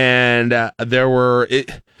Norman, and there were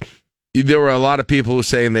a lot of people who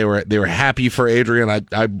saying they were happy for Adrian.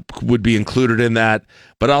 I would be included in that,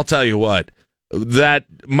 but I'll tell you what. That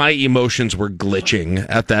my emotions were glitching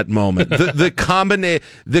at that moment. The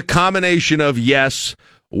combination of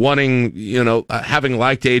wanting, having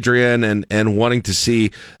liked Adrian and wanting to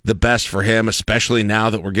see the best for him, especially now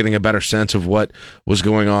that we're getting a better sense of what was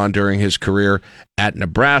going on during his career at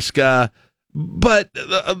Nebraska. But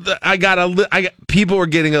people were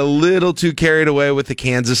getting a little too carried away with the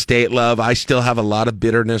Kansas State love. I still have a lot of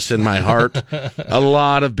bitterness in my heart,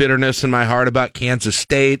 about Kansas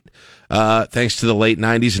State. Thanks to the late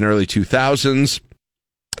 90s and early 2000s.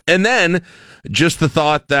 And then just the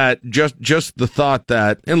thought that,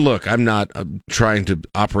 and look, I'm not trying to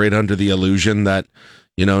operate under the illusion that,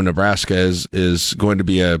 Nebraska is going to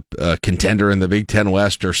be a contender in the Big Ten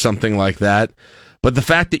West or something like that. But the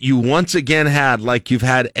fact that you once again had, like you've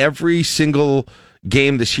had every single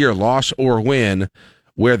game this year, loss or win,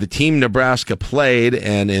 where the team Nebraska played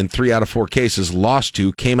and in 3 out of 4 cases lost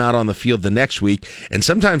to, came out on the field the next week, and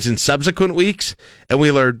sometimes in subsequent weeks, and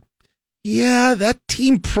we learned, that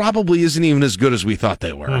team probably isn't even as good as we thought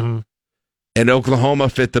they were. Mm-hmm. And Oklahoma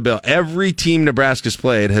fit the bill. Every team Nebraska's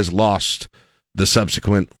played has lost the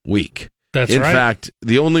subsequent week. That's right. In fact,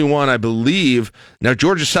 the only one I believe, now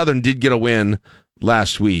Georgia Southern did get a win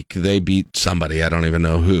last week. They beat somebody, I don't even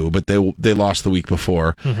know who, but they lost the week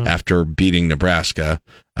before after beating Nebraska.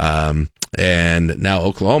 And now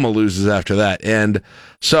Oklahoma loses after that. And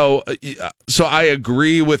so I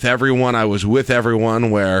agree with everyone. I was with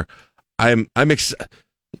everyone where I'm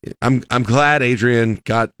glad Adrian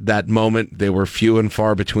got that moment. They were few and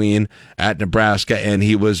far between at Nebraska, and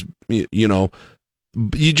he was, you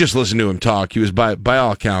just listen to him talk. He was by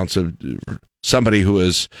all accounts somebody who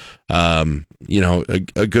is,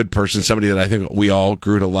 a good person, somebody that I think we all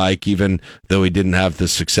grew to like, even though he didn't have the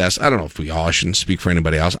success. I don't know if I shouldn't speak for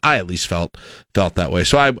anybody else. I at least felt that way.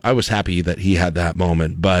 So I was happy that he had that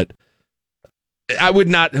moment, but I would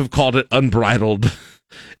not have called it unbridled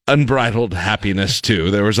happiness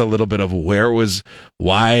too. There was a little bit of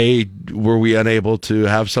why were we unable to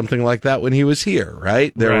have something like that when he was here,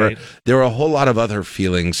 right? There were a whole lot of other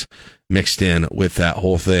feelings mixed in with that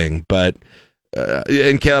whole thing, but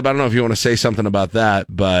and Caleb, I don't know if you want to say something about that,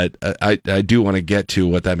 but I do want to get to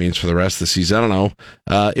what that means for the rest of the season. I don't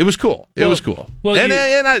know. It was cool. It was cool. Well,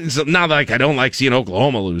 it's not like I don't like seeing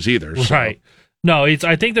Oklahoma lose either. So. Right. No,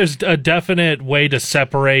 I think there's a definite way to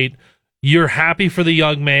separate. You're happy for the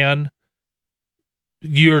young man.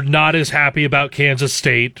 You're not as happy about Kansas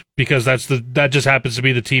State because that just happens to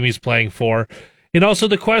be the team he's playing for. And also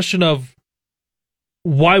the question of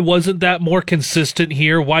why wasn't that more consistent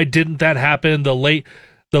here? Why didn't that happen the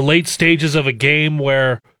late stages of a game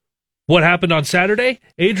where what happened on Saturday?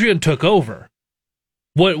 Adrian took over.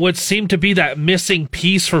 What seemed to be that missing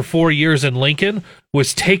piece for 4 years in Lincoln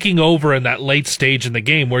was taking over in that late stage in the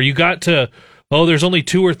game where you got to, there's only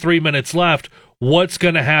 2 or 3 minutes left. What's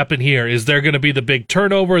going to happen here? Is there going to be the big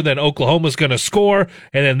turnover? Then Oklahoma's going to score,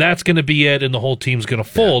 and then that's going to be it, and the whole team's going to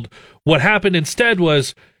fold. Yeah. What happened instead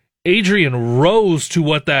was Adrian rose to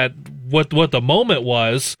what the moment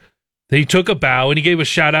was. He took a bow and he gave a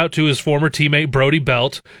shout out to his former teammate Brody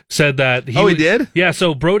Belt. Said that he did? Yeah,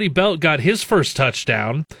 so Brody Belt got his first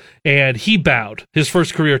touchdown and he bowed, his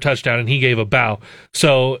first career touchdown, and he gave a bow.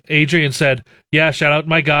 So Adrian said, Yeah, shout out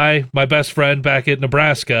my guy, my best friend back at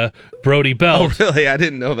Nebraska, Brody Belt. Oh, really? I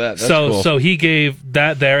didn't know that. That's cool. So he gave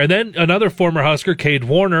that there. And then another former Husker, Cade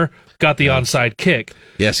Warner, got the onside kick.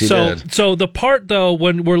 Yes, he did. So the part, though,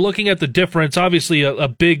 when we're looking at the difference, obviously a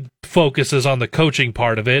big focus is on the coaching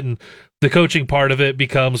part of it. And the coaching part of it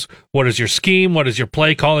becomes, what is your scheme? What is your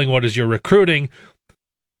play calling? What is your recruiting?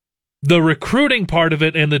 The recruiting part of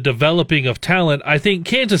it and the developing of talent, I think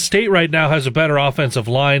Kansas State right now has a better offensive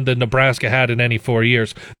line than Nebraska had in any 4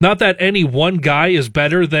 years. Not that any one guy is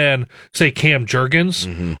better than, say, Cam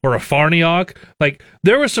Jurgens or a Farniok. Like,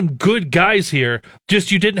 there were some good guys here,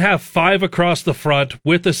 just you didn't have 5 across the front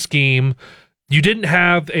with a scheme. You didn't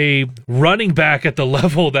have a running back at the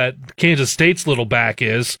level that Kansas State's little back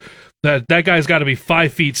is. That guy's got to be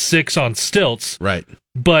 5'6" on stilts. Right.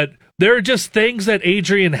 But there are just things that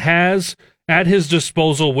Adrian has at his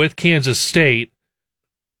disposal with Kansas State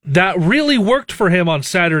that really worked for him on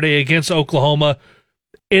Saturday against Oklahoma,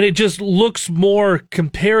 and it just looks more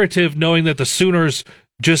comparative knowing that the Sooners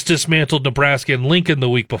just dismantled Nebraska and Lincoln the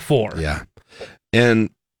week before. Yeah. And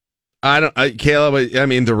Caleb, I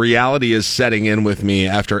mean, the reality is setting in with me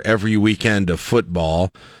after every weekend of football,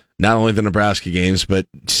 not only the Nebraska games, but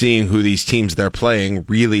seeing who these teams they're playing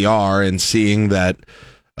really are and seeing that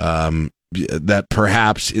that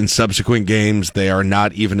perhaps in subsequent games they are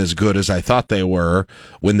not even as good as I thought they were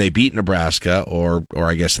when they beat Nebraska, or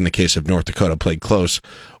I guess in the case of North Dakota, played close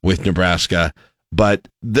with Nebraska. But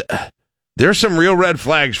there's some real red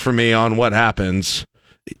flags for me on what happens.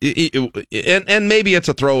 And maybe it's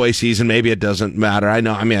a throwaway season. Maybe it doesn't matter. I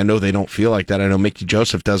know they don't feel like that. I know Mickey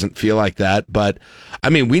Joseph doesn't feel like that. But, I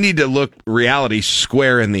mean, we need to look reality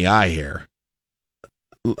square in the eye here.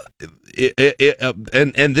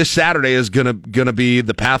 And this Saturday is gonna be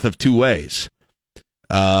the path of two ways.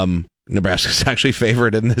 Nebraska's actually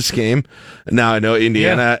favored in this game. Now I know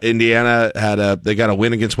Indiana they got a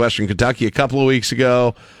win against Western Kentucky a couple of weeks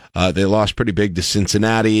ago. They lost pretty big to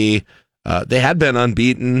Cincinnati. They had been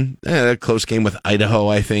unbeaten. A close game with Idaho,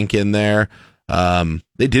 I think, in there.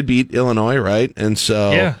 They did beat Illinois, right? And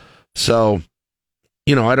so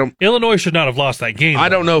Illinois should not have lost that game. I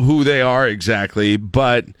don't know who they are exactly,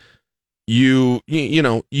 but you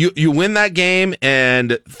win that game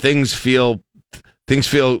and things feel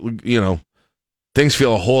a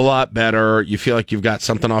whole lot better. You feel like you've got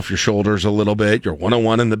something off your shoulders a little bit. You're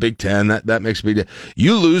 1-1 in the Big Ten. That makes me.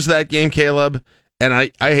 You lose that game, Caleb, and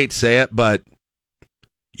I hate to say it, but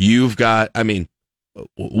you've got,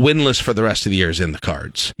 winless for the rest of the year is in the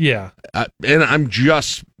cards. Yeah, and I'm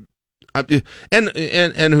just.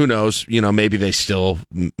 And who knows? Maybe they still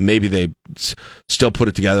put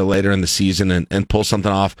it together later in the season and pull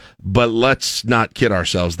something off. But let's not kid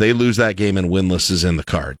ourselves. They lose that game and winless is in the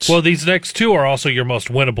cards. Well, these next two are also your most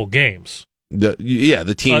winnable games. The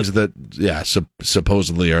teams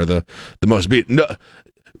supposedly are the most beat. No,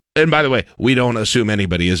 and by the way, we don't assume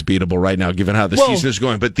anybody is beatable right now, given how the season is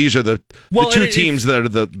going. But these are the two teams that are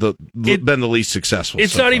been the least successful.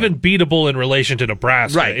 It's not even beatable in relation to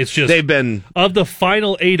Nebraska. Right. It's just they've been of the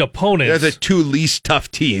final 8 opponents. They're the two least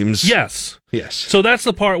tough teams. Yes. So that's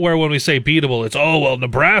the part where when we say beatable, it's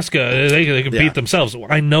Nebraska they can beat themselves.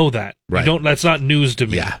 I know that. Right. That's not news to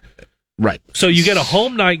me. Yeah. Right. So you get a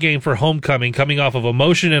home night game for homecoming, coming off of a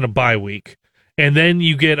motion and a bye week. And then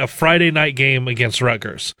you get a Friday night game against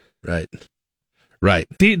Rutgers. Right.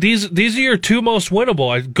 These are your two most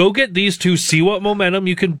winnable. Go get these two, see what momentum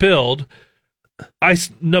you can build.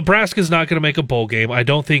 Nebraska's not going to make a bowl game. I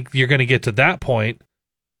don't think you're going to get to that point.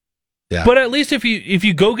 Yeah. But at least if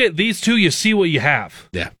you go get these two, you see what you have.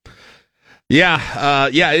 Yeah.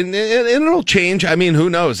 And it'll change. Who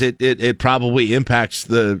knows? It probably impacts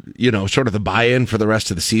the sort of the buy-in for the rest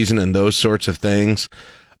of the season and those sorts of things.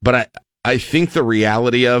 But I think the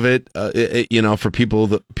reality of it, for people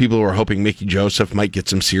who are hoping Mickey Joseph might get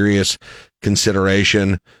some serious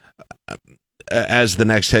consideration as the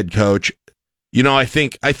next head coach, I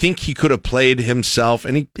think he could have played himself,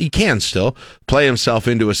 and he can still play himself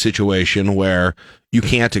into a situation where you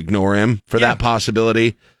can't ignore him for that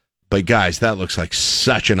possibility. But guys, that looks like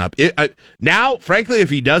such an up. Now, frankly,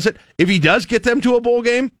 if he does get them to a bowl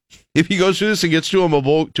game, if he goes through this and gets to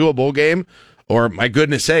a bowl game, or my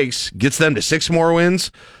goodness sakes, gets them to 6 more wins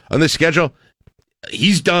on the schedule,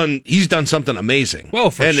 he's done something amazing. Well,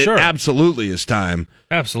 for sure. And it absolutely is time.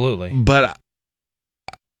 Absolutely. But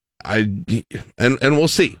and we'll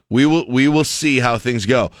see. We will see how things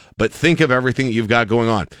go. But think of everything that you've got going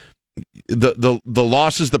on. The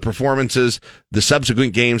losses, the performances, the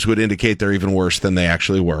subsequent games would indicate they're even worse than they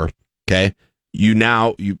actually were. Okay? You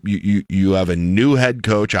have a new head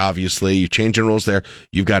coach, obviously. You're changing rules there.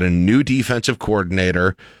 You've got a new defensive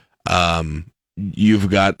coordinator. You've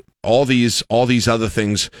got all these other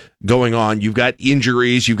things going on. You've got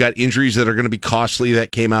injuries. You've got injuries that are going to be costly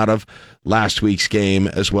that came out of last week's game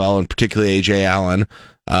as well, and particularly A.J. Allen,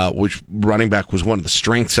 which running back was one of the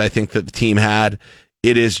strengths I think that the team had.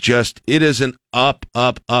 It is an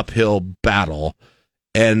uphill battle.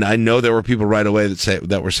 And I know there were people right away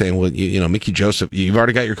that were saying, well, you know, Mickey Joseph, you've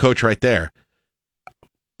already got your coach right there.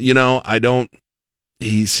 You know,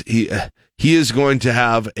 he is going to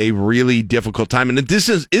have a really difficult time. And this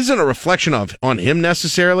isn't a reflection on him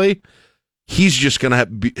necessarily. He's just going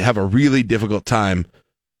to have a really difficult time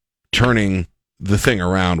turning the thing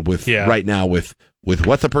around right now with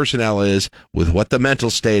what the personnel is, with what the mental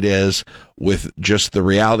state is, with just the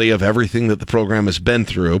reality of everything that the program has been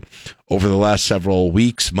through over the last several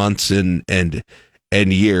weeks, months, and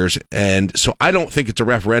years. And so I don't think it's a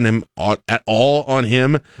referendum at all on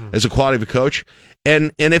him as a quality of a coach.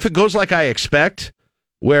 And if it goes like I expect,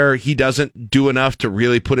 where he doesn't do enough to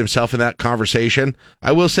really put himself in that conversation,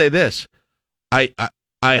 I will say this. I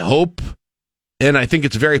hope, and I think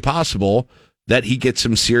it's very possible, that he gets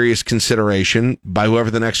some serious consideration by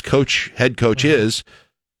whoever the next head coach is,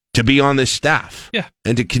 to be on this staff. Yeah.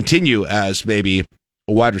 And to continue as maybe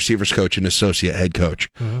a wide receivers coach and associate head coach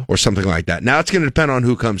or something like that. Now it's going to depend on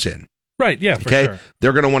who comes in. Right, yeah, for sure.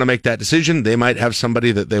 They're going to want to make that decision. They might have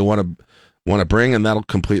somebody that they want to bring, and that'll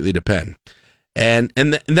completely depend. And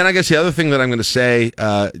then I guess the other thing that I'm going to say,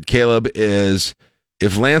 Caleb, is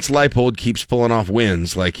if Lance Leipold keeps pulling off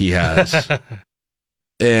wins like he has,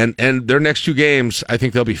 and their next two games, I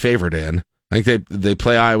think they'll be favored in. I think they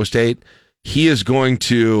play Iowa State. He is going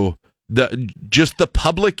to the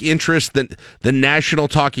public interest, that the national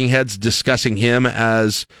talking heads discussing him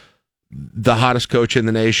as the hottest coach in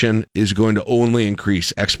the nation is going to only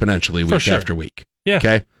increase exponentially week after week. Yeah.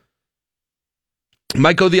 Okay.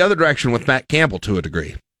 Might go the other direction with Matt Campbell to a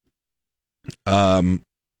degree. And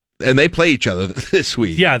they play each other this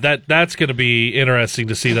week. Yeah, that's going to be interesting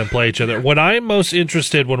to see them play each other. What I'm most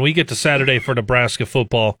interested when we get to Saturday for Nebraska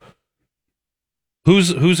football,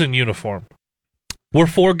 who's in uniform? We're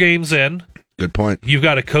 4 games in. Good point. You've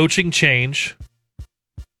got a coaching change.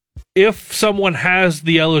 If someone has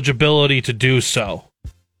the eligibility to do so,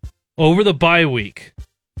 over the bye week,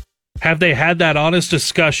 have they had that honest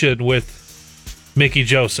discussion with Mickey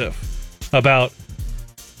Joseph about,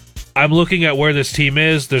 I'm looking at where this team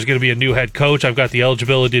is, there's going to be a new head coach, I've got the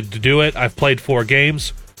eligibility to do it, I've played 4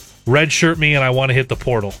 games, redshirt me, and I want to hit the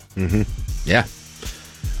portal. Mm-hmm. Yeah.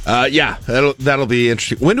 That'll be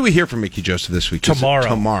interesting. When do we hear from Mickey Joseph this week? Tomorrow.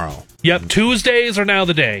 Tomorrow. Yep, Tuesdays are now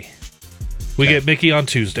the day. We get Mickey on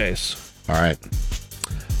Tuesdays. All right,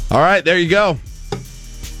 there you go.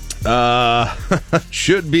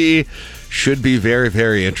 Should be very,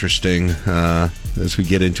 very interesting as we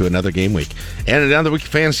get into another game week. And another week of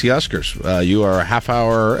Fantasy Huskers. You are a half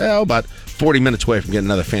hour, about 40 minutes away from getting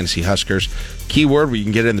another Fantasy Huskers. Keyword where you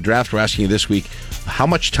can get in the draft. We're asking you this week, how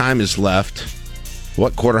much time is left?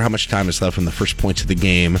 What quarter, how much time is left when the first points of the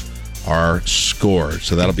game are scored?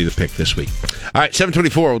 So that'll be the pick this week. All right,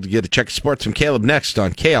 7:24, we'll get a check of sports from Caleb next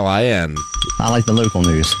on KLIN. I like the local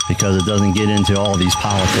news because it doesn't get into all these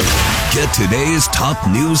politics. Get today's top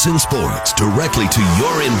news and sports directly to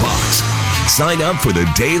your inbox. Sign up for the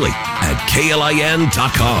daily at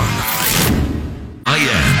KLIN.com.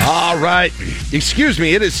 All right. Excuse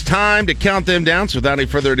me, it is time to count them down. So without any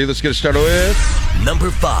further ado, let's get started with number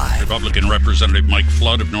 5. Republican Representative Mike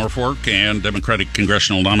Flood of Norfolk and Democratic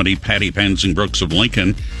congressional nominee Patty Pansing Brooks of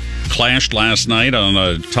Lincoln clashed last night on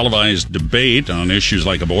a televised debate on issues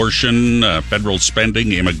like abortion, federal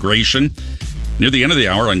spending, immigration. Near the end of the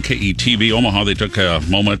hour on KETV Omaha, they took a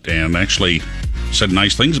moment and actually said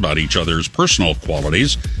nice things about each other's personal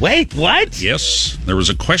qualities. Wait, what? Yes. There was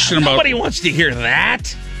a question about... Nobody wants to hear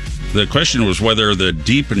that. The question was whether the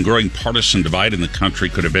deep and growing partisan divide in the country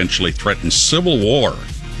could eventually threaten civil war,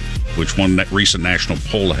 which one recent national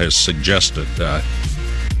poll has suggested.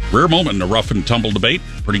 Rare moment in a rough and tumble debate.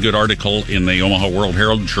 Pretty good article in the Omaha World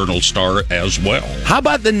Herald Journal-Star as well. How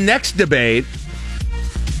about the next debate?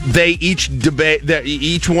 They each debate...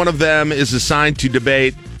 Each one of them is assigned to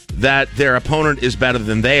debate that their opponent is better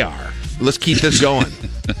than they are. Let's keep this going.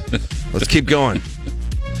 Let's keep going.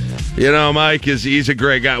 You know, Mike he's a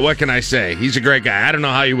great guy. What can I say? He's a great guy. I don't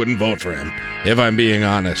know how you wouldn't vote for him, if I'm being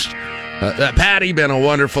honest. Patty been a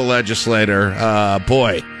wonderful legislator.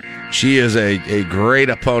 Boy, she is a great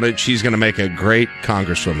opponent. She's going to make a great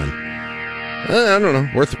congresswoman. I don't know.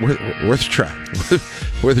 Worth a try.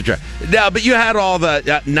 Worth a try. No, but you had all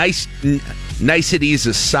the niceties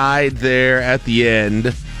aside there at the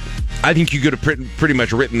end. I think you could have pretty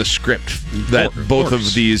much written the script that both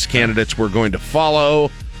of these candidates were going to follow.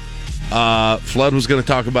 Flood was going to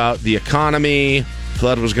talk about the economy.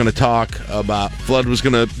 Flood was going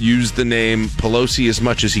to use the name Pelosi as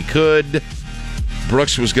much as he could.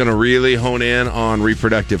 Brooks was going to really hone in on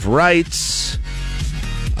reproductive rights.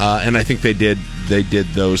 And I think they did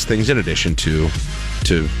those things in addition to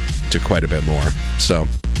quite a bit more. So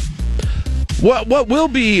what will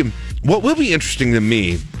be interesting to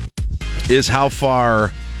me is how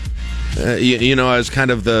far as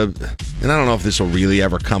kind of and I don't know if this will really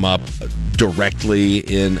ever come up directly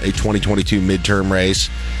in a 2022 midterm race,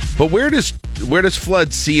 but where does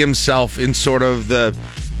Flood see himself in sort of the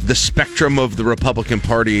spectrum of the Republican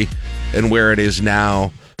Party and where it is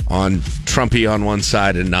now on Trumpy on one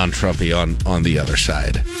side and non-Trumpy on the other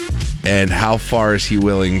side? And how far is he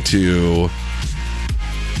willing to...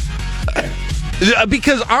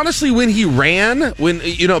 Because honestly, when he ran,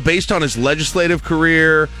 based on his legislative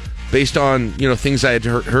career, based on, things I had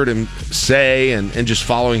heard him say and just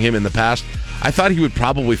following him in the past, I thought he would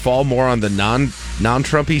probably fall more on the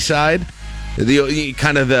non-Trumpy side.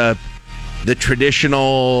 The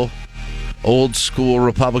traditional old school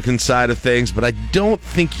Republican side of things, but I don't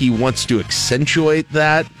think he wants to accentuate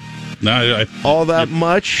that all that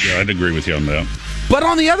much. Yeah, I'd agree with you on that. But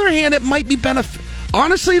on the other hand, it might be benefit.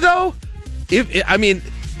 Honestly, though, if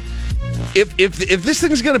this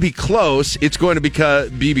thing's going to be close, it's going to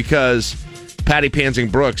be because Patty Pansing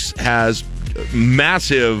Brooks has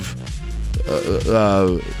massive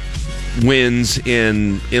wins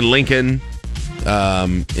in Lincoln,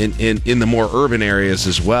 in the more urban areas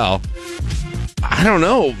as well. I don't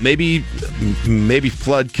know. Maybe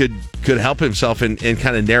Flood could help himself and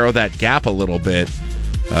kind of narrow that gap a little bit,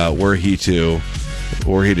 were he to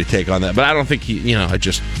take on that. But I don't think I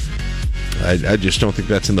just don't think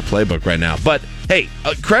that's in the playbook right now. But hey,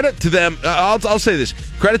 credit to them. I'll say this: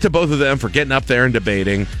 credit to both of them for getting up there and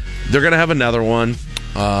debating. They're going to have another one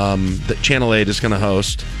that Channel 8 is going to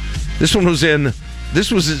host. This one was in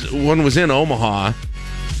Omaha,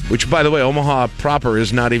 which, by the way, Omaha proper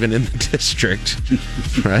is not even in the district,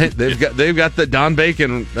 right? They've got the Don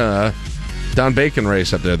Bacon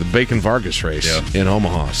race up there, the Bacon Vargas race in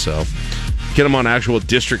Omaha. So get them on actual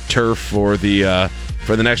district turf for the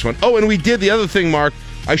next one. Oh, and we did the other thing, Mark.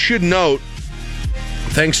 I should note,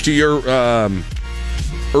 thanks to your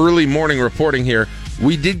early morning reporting here,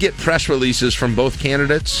 we did get press releases from both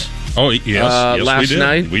candidates. Oh, yes, last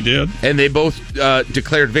night we did, and they both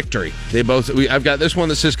declared victory. I've got this one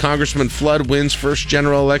that says Congressman Flood wins first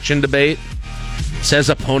general election debate. Says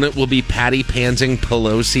opponent will be Patty Pansing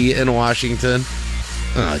Pelosi in Washington.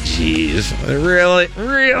 Oh, jeez,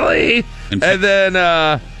 really? And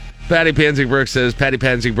then Patty Pansing Brooks says Patty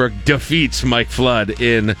Pansing Brooks defeats Mike Flood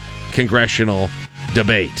in congressional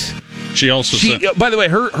debate. She also said, by the way,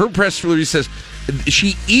 her press release says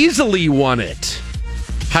she easily won it,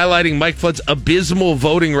 highlighting Mike Flood's abysmal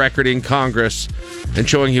voting record in Congress and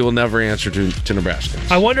showing he will never answer to Nebraska.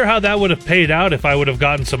 I wonder how that would have paid out if I would have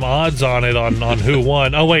gotten some odds on it on who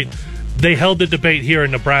won. Oh, wait. They held the debate here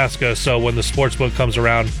in Nebraska, so when the sportsbook comes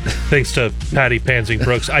around, thanks to Patty Pansing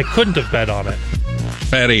Brooks, I couldn't have bet on it.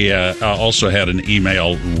 Patty also had an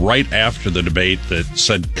email right after the debate that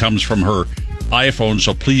said comes from her iPhone,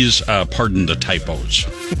 so please pardon the typos.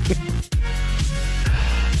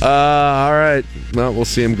 All right. Well, we'll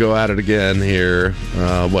see him go at it again here.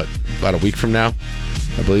 About a week from now?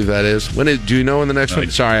 I believe that is. Do you know when the next one?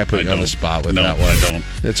 Sorry, I put you on the spot with that one. I don't.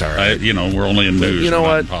 It's all right. We're only in news. You know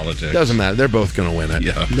what? Politics. Doesn't matter. They're both going to win it.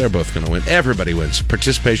 Yeah. They're both going to win. Everybody wins.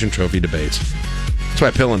 Participation trophy debates. That's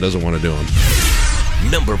why Pillin doesn't want to do them.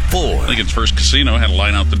 Number 4. Lincoln's First Casino had a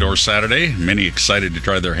line out the door Saturday. Many excited to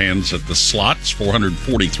try their hands at the slots,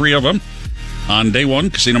 443 of them. On day one,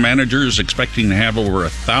 casino managers expecting to have over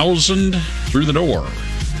 1,000 through the door.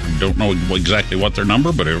 I don't know exactly what their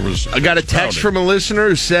number, but it was. I got a text from a listener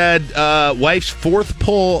who said wife's fourth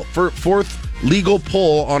legal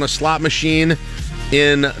pull on a slot machine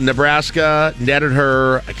in Nebraska netted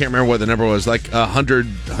her, I can't remember what the number was, like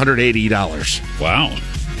 $180. Wow.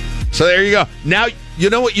 So there you go. Now, you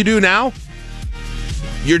know what you do now?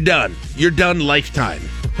 You're done. You're done lifetime.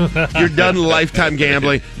 You're done lifetime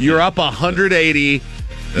gambling. You're up 180.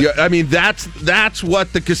 I mean, that's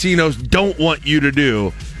what the casinos don't want you to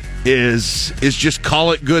do. Is just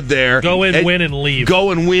call it good there. Go in, win, and leave.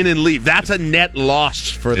 Go and win and leave. That's a net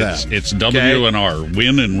loss for them. It's W and R,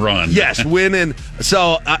 win and run. Yes, win and.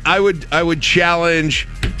 So I would challenge.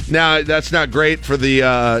 Now that's not great for the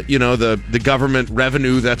the government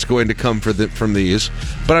revenue that's going to come from these,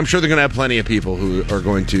 but I'm sure they're going to have plenty of people who are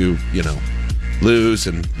going to lose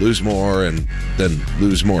and lose more and then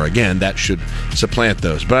lose more again. That should supplant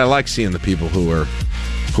those. But I like seeing the people who are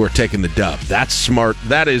who are taking the dub. That's smart.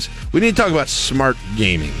 We need to talk about smart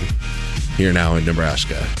gaming here now in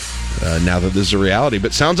Nebraska, now that this is a reality.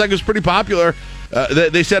 But sounds like it was pretty popular.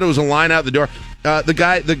 They said it was a line out the door. The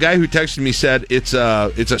guy who texted me said it's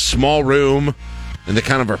a small room, and they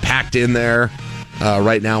kind of are packed in there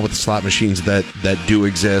right now with the slot machines that do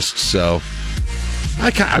exist. So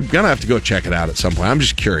I'm gonna have to go check it out at some point. I'm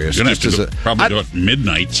just curious. You're gonna have to probably do it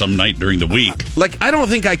midnight some night during the week. Like, I don't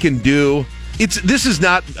think I can do. This is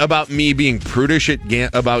not about me being prudish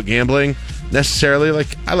about gambling necessarily.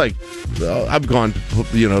 Like, I've gone,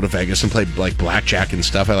 to Vegas and played like blackjack and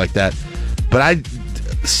stuff. I like that, but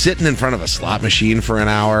sitting in front of a slot machine for an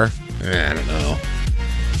hour, I don't know.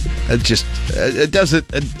 It doesn't.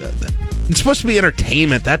 It's supposed to be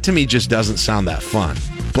entertainment. That to me just doesn't sound that fun.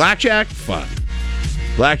 Blackjack, fun.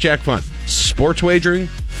 Sports wagering,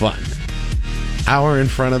 fun. Hour in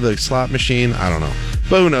front of the slot machine, I don't know.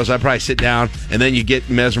 But who knows? I'd probably sit down, and then you get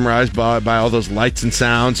mesmerized by all those lights and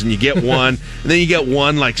sounds, and you get one, and then you get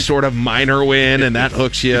one, like, sort of minor win, and that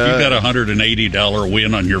hooks you. If you got a $180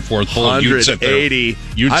 win on your fourth hole, you'd sit there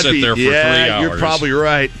for 3 hours. You're probably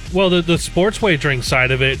right. Well, the sports wagering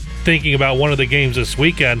side of it, thinking about one of the games this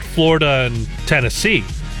weekend, Florida and Tennessee,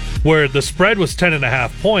 where the spread was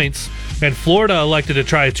 10.5 points, and Florida elected to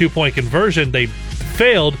try a 2-point conversion. They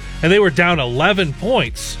failed, and they were down 11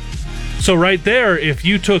 points. So right there, if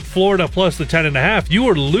you took Florida plus the 10.5, you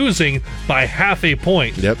were losing by half a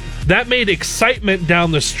point. Yep. That made excitement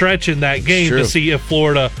down the stretch in that game to see if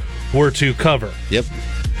Florida were to cover. Yep.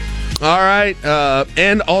 All right.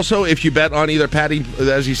 And also, if you bet on either Patty,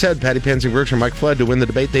 as you said, Patty Pansing-Brooks or Mike Flood to win the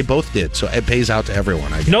debate, they both did. So it pays out to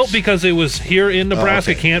everyone, I guess. Nope, because it was here in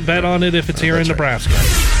Nebraska. Okay. Can't bet on it if it's here in Nebraska.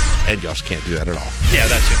 And y'all can't do that at all. Yeah,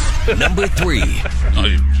 that's it. Number 3.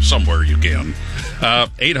 Somewhere you can.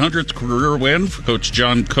 800th career win for Coach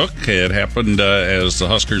John Cook. It happened as the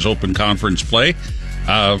Huskers open conference play.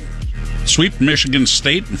 Sweep Michigan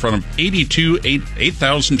State in front of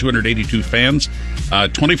 8,282 fans.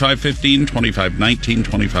 25-15, 25-19,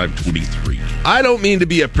 25-23. I don't mean to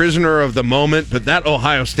be a prisoner of the moment, but that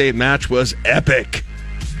Ohio State match was epic.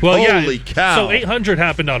 Well, Holy cow. So 800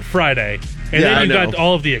 happened on Friday. And then you got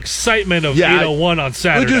all of the excitement of 801 on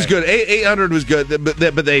Saturday. Which was good. 800 was good,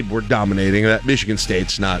 but they were dominating. That Michigan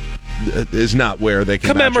State's is not where they can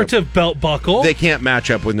commemorative belt buckle. They can't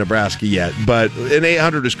match up with Nebraska yet, but an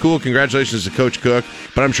 800 is cool. Congratulations to Coach Cook,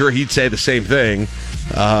 but I'm sure he'd say the same thing.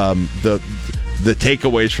 The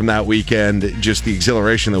takeaways from that weekend, just the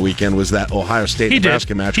exhilaration of the weekend, was that Ohio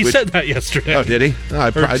State-Nebraska match. He said that yesterday. Oh, did he?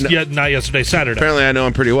 Not yesterday, Saturday. Apparently I know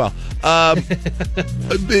him pretty well.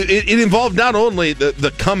 It involved not only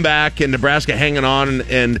the comeback and Nebraska hanging on,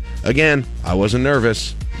 and again, I wasn't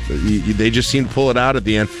nervous. They just seemed to pull it out at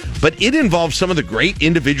the end. But it involved some of the great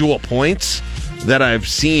individual points that I've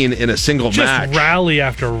seen in a single match. Just rally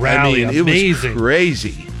after rally. I mean, amazing. It was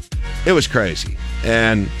crazy. It was crazy.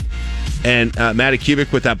 And Matty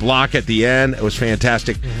Kubik with that block at the end, it was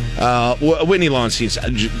fantastic. Whitney Lowenstein's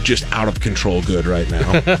just out of control good right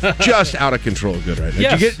now. Just out of control good right now.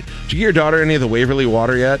 Yes. Did you get your daughter any of the Waverly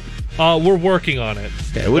water yet? We're working on it.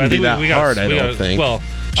 Yeah, it wouldn't be that hard, I don't think. Well,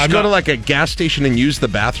 just go to like a gas station and use the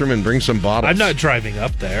bathroom and bring some bottles. I'm not driving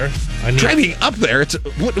up there. Driving up there?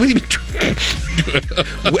 What do you mean?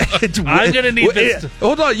 I'm going to need this.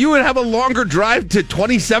 Hold on. You would have a longer drive to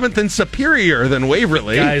 27th and Superior than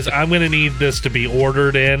Waverly. Guys, I'm going to need this to be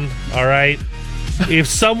ordered in, all right? If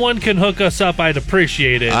someone can hook us up, I'd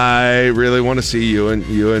appreciate it. I really want to see you and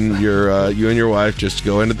your wife just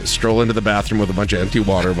stroll into the bathroom with a bunch of empty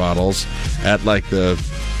water bottles at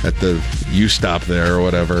the U stop there or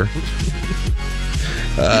whatever.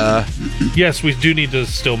 Yes, we do need to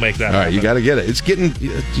still make that. All right, happen. you got to get it.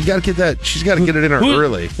 You got to get that. She's got to get it in her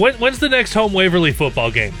early. When's the next home Waverly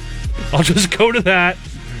football game? I'll just go to that,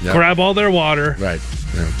 grab all their water, right.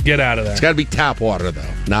 Yeah. Get out of there. It's got to be tap water, though,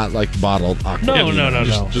 not like bottled aqua. No.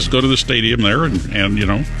 Just go to the stadium there and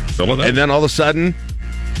fill it up. And then all of a sudden,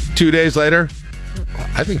 2 days later,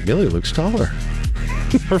 I think Millie looks taller.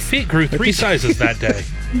 Her feet grew 3 sizes that day.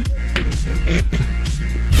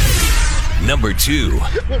 Number 2.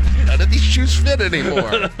 None of these shoes fit anymore.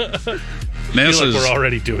 I feel like we're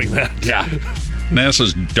already doing that. Yeah.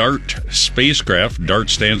 NASA's DART spacecraft, DART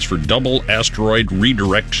stands for Double Asteroid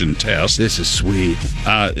Redirection Test. This is sweet.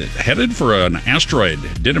 Headed for an asteroid,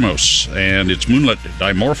 Didymos, and its moonlet,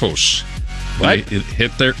 Dimorphos. What? It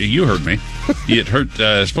hit there. You heard me.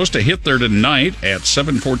 It's supposed to hit there tonight at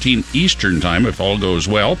 7:14 Eastern time, if all goes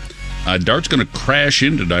well. DART's going to crash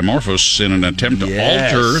into Dimorphos in an attempt to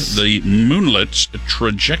alter the moonlet's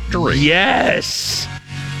trajectory. Yes.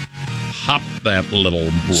 hop that little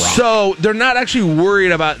rock. So they're not actually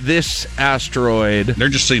worried about this asteroid. They're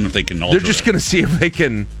just seeing if they can alter They're just going to see if they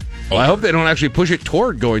can. Well, I hope they don't actually push it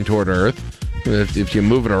going toward Earth if you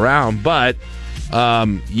move it around. But,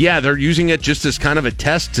 they're using it just as kind of a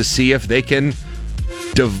test to see if they can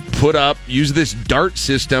use this DART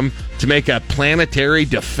system to make a planetary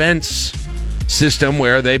defense system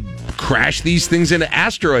where they crash these things into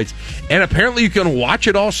asteroids. And apparently you can watch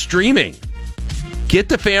it all streaming. Get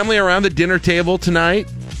the family around the dinner table tonight.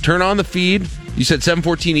 Turn on the feed. You said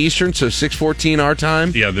 7:14 Eastern, so 6:14 our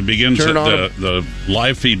time. Yeah, the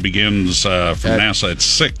live feed begins from NASA at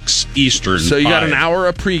 6 Eastern. So you got an hour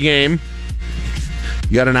of pregame.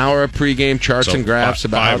 You got an hour of pregame charts and graphs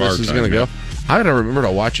about how this is going to go. I got to remember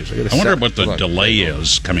to watch this. I wonder what the delay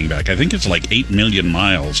is coming back. I think it's like 8 million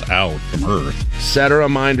miles out from Earth. Set a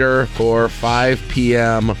reminder for 5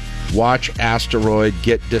 p.m. Watch asteroid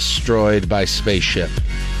get destroyed by spaceship.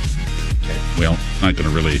 Well, not going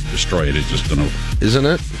to really destroy it. It's just going to... Isn't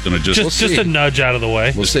it? Going to just a nudge out of the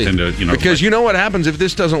way. We'll see. Because you know what happens if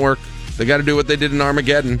this doesn't work? They got to do what they did in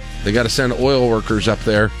Armageddon. They got to send oil workers up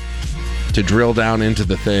there to drill down into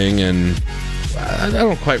the thing. And I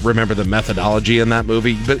don't quite remember the methodology in that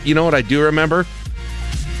movie. But you know what I do remember?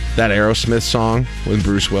 That Aerosmith song with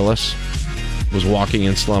Bruce Willis was walking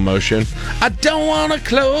in slow motion. I don't want to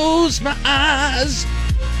close my eyes.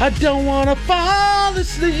 I don't want to fall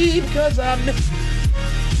asleep because I'm...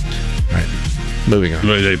 Right. Moving on.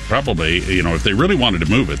 They probably, if they really wanted to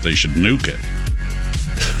move it, they should nuke it.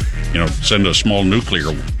 Send a small nuclear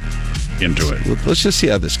into it. Let's just see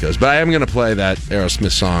how this goes. But I am going to play that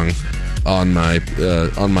Aerosmith song on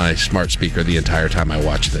my smart speaker the entire time I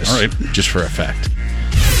watch this. All right. Just for effect.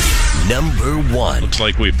 Number 1. Looks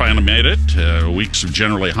like we finally made it. Weeks of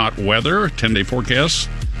generally hot weather. 10-day forecast.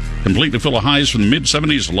 Completely full of highs from the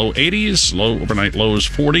mid-70s, low 80s, overnight lows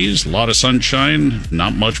 40s, a lot of sunshine,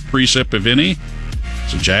 not much precip, if any.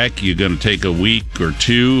 So, Jack, you going to take a week or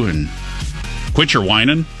two and quit your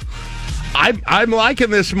whining? I'm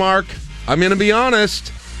liking this, Mark. I'm going to be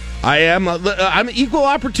honest. I am. I'm equal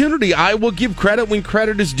opportunity. I will give credit when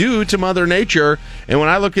credit is due to Mother Nature. And when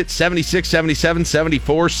I look at 76, 77,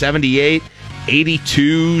 74, 78,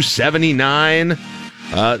 82, 79...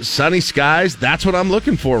 sunny skies, that's what I'm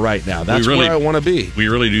looking for right now. That's where I want to be. We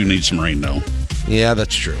really do need some rain, though. Yeah,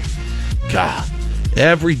 that's true. God,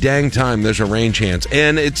 every dang time there's a rain chance.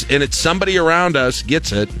 And it's somebody around us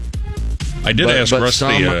gets it. I did ask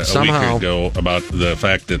Rusty a week ago about the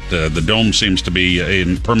fact that the dome seems to be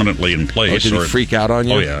permanently in place. Did he freak out on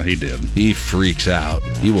you? Oh, yeah, he did. He freaks out.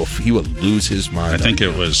 He will lose his mind. I think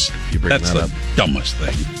it was, that's the dumbest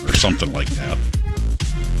thing, or something like that.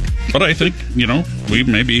 But I think, we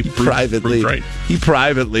maybe privately, right. He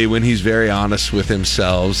privately, when he's very honest with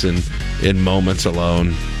himself and in moments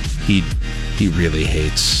alone, he really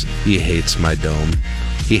hates my dome.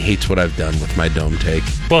 He hates what I've done with my dome take.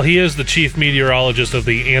 Well, he is the chief meteorologist of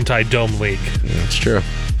the Anti-Dome League. Yeah, it's true.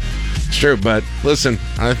 It's true, but listen,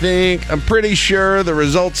 I'm pretty sure the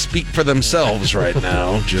results speak for themselves right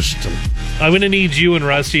now. I'm going to need you and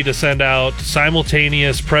Rusty to send out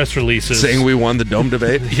simultaneous press releases. Saying we won the dome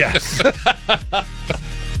debate? Yes.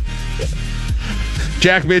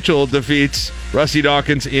 Jack Mitchell defeats Rusty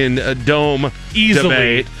Dawkins in a dome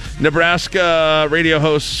debate. Nebraska radio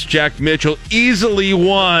host Jack Mitchell easily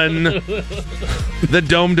won the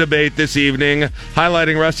dome debate this evening,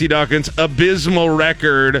 highlighting Rusty Dawkins' abysmal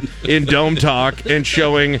record in dome talk and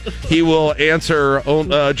showing he will answer.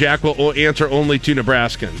 Jack will answer only to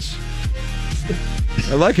Nebraskans.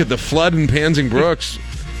 I like it. The flood in Pansing Brooks.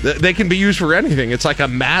 They can be used for anything. It's like a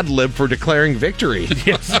Mad Lib for declaring victory.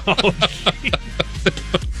 Yes.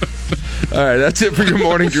 All right, that's it for your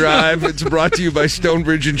morning drive. It's brought to you by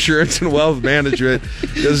Stonebridge Insurance and Wealth Management.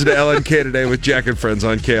 This is LNK Today with Jack and Friends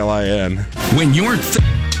on KLIN. When you're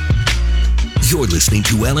listening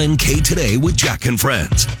to LNK Today with Jack and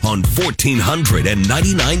Friends on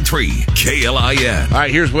 1499.3 KLIN. All right,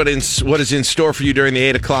 here's what is in store for you during the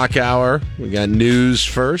 8 o'clock hour. We got news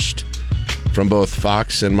first from both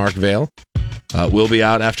Fox and Mark Vail. We'll be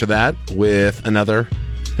out after that with another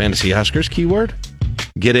Fantasy Huskers keyword.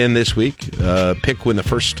 Get in this week. Pick when the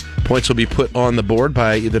first points will be put on the board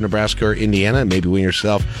by either Nebraska or Indiana. Maybe win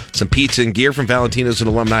yourself some pizza and gear from Valentino's at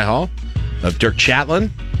Alumni Hall. Dirk Chatelain.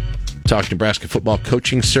 Talk Nebraska football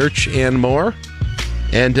coaching search and more.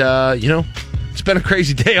 And, it's been a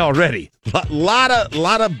crazy day already. Lot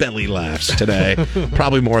of belly laughs today.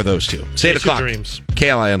 Probably more of those two. It's 8 o'clock. Dreams.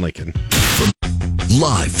 KLIN Lincoln.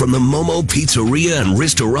 Live from the Momo Pizzeria and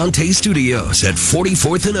Ristorante Studios at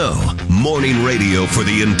 44th and O. Morning radio for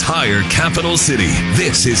the entire capital city.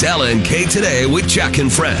 This is LNK Today with Jack and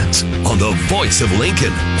Friends on the voice of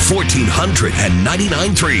Lincoln,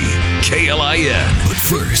 1499.3 KLIN. But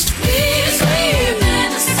first,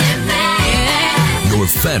 your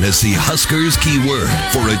Fantasy Huskers keyword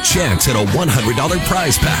for a chance at a $100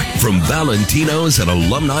 prize pack from Valentino's at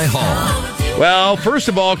Alumni Hall. Well, first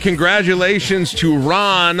of all, congratulations to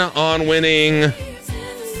Ron on winning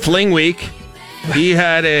Fling Week. He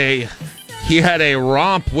had a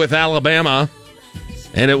romp with Alabama,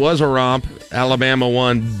 and it was a romp. Alabama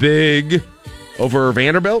won big over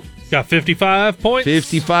Vanderbilt. Got 55 points.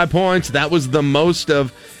 55 points. That was the most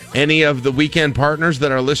of any of the weekend partners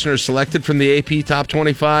that our listeners selected from the AP Top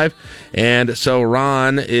 25. And so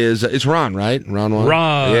Ron it's Ron, right? Ron won.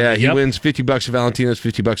 Ron. Yeah, he wins $50 to Valentino's,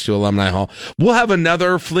 $50 to Alumni Hall. We'll have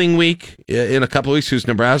another Fling Week in a couple of weeks because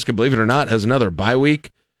Nebraska, believe it or not, has another bye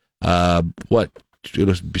week. It'll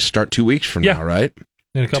start 2 weeks from now, right?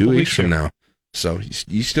 In a couple 2 weeks from now. So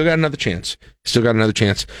you still got another chance. Still got another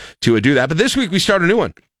chance to do that. But this week we start a new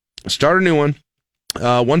one.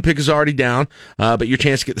 One pick is already down, but your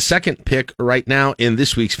chance to get the second pick right now in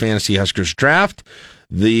this week's Fantasy Huskers draft.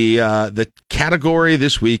 The category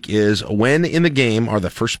this week is when in the game are the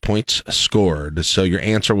first points scored. So your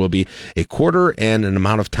answer will be a quarter and an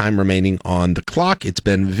amount of time remaining on the clock. It's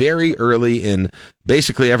been very early in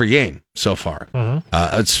basically every game so far.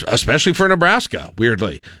 It's especially for Nebraska,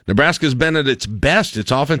 weirdly. Nebraska's been at its best.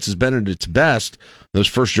 Its offense has been at its best those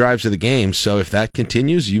first drives of the game. So if that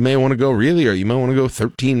continues, you may want to go really, or you may want to go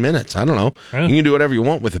 13 minutes. I don't know. You can do whatever you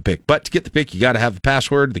want with the pick. But to get the pick, you got to have the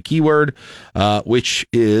password, the keyword, which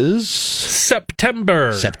is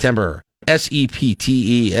September. September.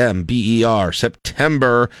 SEPTEMBER.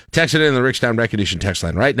 September. Text it in the Rickstown Recognition text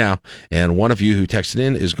line right now, and one of you who texted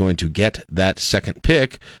in is going to get that second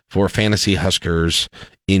pick for Fantasy Huskers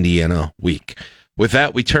Indiana Week. With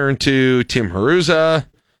that, we turn to Tim Haruza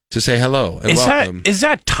to say hello and welcome. Is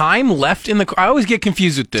that time left in the? I always get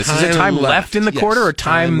confused with this. Is it time left in the quarter or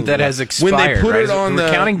time that has expired? When they put it on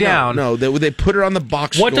the counting down. No, they put it on the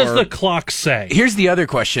box. What score. does the clock say? Here's the other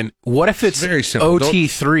question: what if it's very simple.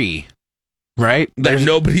 OT3? Right? That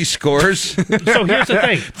nobody scores. So here's the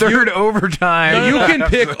thing. Third overtime. You can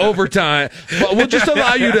pick overtime. But we'll just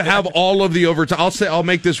allow you to have all of the overtime. I'll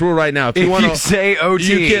make this rule right now. If you say OT,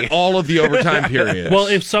 you get all of the overtime periods. Well,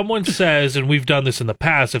 if someone says, and we've done this in the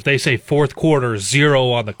past, if they say fourth quarter, 0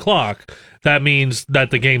 on the clock, that means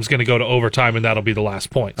that the game's going to go to overtime, and that'll be the last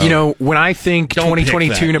point. You know, when I think Don't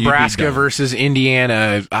 2022 Nebraska versus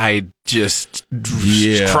Indiana, I just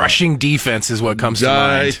crushing defense is what comes to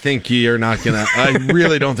mind. I think you're not going to. I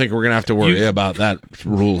really don't think we're going to have to worry about that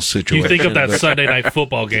rule situation. You think of that Sunday night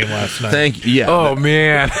football game last night. Oh,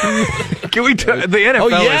 man. Can we the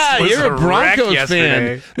NFL was you're a Broncos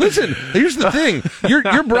yesterday. fan. Listen, here's the thing.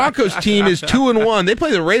 Your Broncos team is 2-1. They play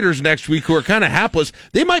the Raiders next week, who are kind of hapless.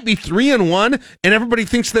 They might be 3-1, and everybody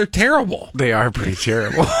thinks they're terrible. They are pretty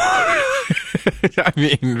terrible. I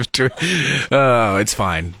mean, it's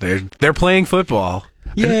fine. They're playing football.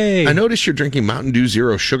 Yay! I noticed you're drinking Mountain Dew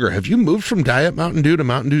Zero Sugar. Have you moved from Diet Mountain Dew to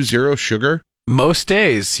Mountain Dew Zero Sugar? Most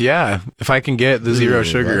days, yeah. If I can get the zero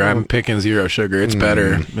sugar, I'm picking zero sugar. It's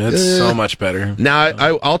better. It's so much better. Now,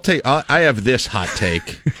 I have this hot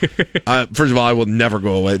take. First of all, I will never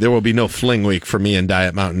go away. There will be no Fling Week for me in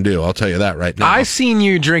Diet Mountain Dew. I'll tell you that right now. I've seen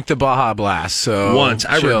you drink the Baja Blast, so once.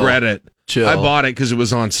 I regret it. Chill. I bought it because it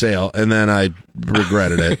was on sale, and then I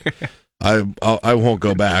regretted it. I won't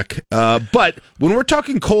go back. But when we're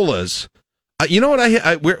talking colas, you know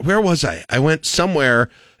what? Where was I? I went somewhere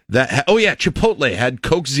that Chipotle had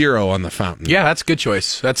Coke Zero on the fountain. Yeah, that's a good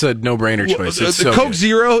choice. That's a no-brainer choice. The Coke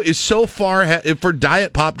Zero is so far for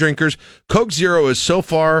Diet Pop drinkers. Coke Zero is so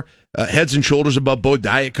far heads and shoulders above both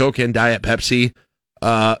Diet Coke and Diet Pepsi.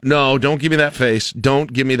 No, don't give me that face.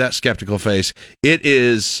 Don't give me that skeptical face. It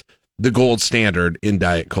is the gold standard in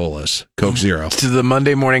Diet Colas, Coke Zero. To the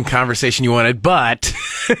Monday morning conversation you wanted, but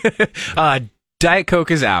Diet Coke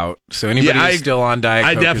is out, so anybody who's still on Diet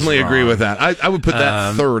Coke I definitely agree with that. I would put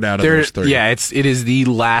that third out of those three. Yeah, it is the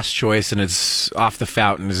last choice, and it's off the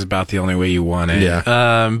fountain is about the only way you want it.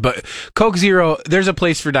 Yeah. But Coke Zero, there's a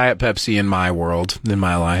place for Diet Pepsi in my world, in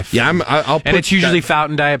my life. Yeah, I'll put and it's usually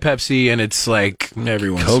fountain Diet Pepsi, and it's like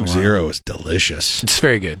everyone's Coke Zero is delicious. It's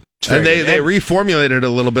very good. And they reformulated it a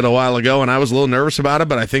little bit a while ago, and I was a little nervous about it,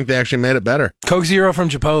 but I think they actually made it better. Coke Zero from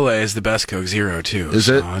Chipotle is the best Coke Zero, too. Is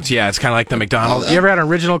it? It's kind of like the McDonald's. You ever had an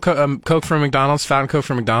original Coke from McDonald's? Fountain Coke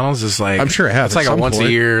from McDonald's is like... I'm sure I have. It's like a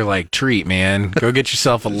once-a-year treat, man. Go get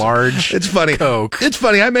yourself a large It's funny. Coke. It's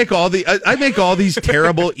funny. I make all these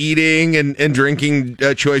terrible eating and drinking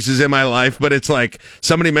choices in my life, but it's like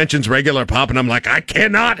somebody mentions regular pop, and I'm like, I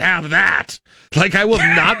cannot have that. Like, I will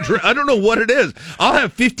not drink. I don't know what it is. I'll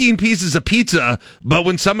have 15 pieces of pizza, but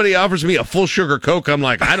when somebody offers me a full sugar Coke, I'm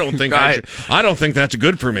like, I don't think I don't think that's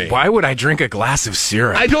good for me. Why would I drink a glass of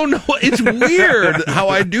syrup? I don't know. It's weird how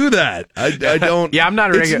I do that. I don't. Yeah, I'm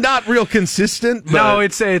not. It's not real consistent. But No,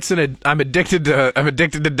 I'm addicted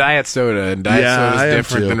to diet soda, and diet soda is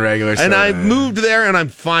different than regular soda. And I moved there, and I'm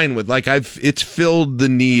fine with it's filled the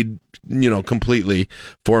need, completely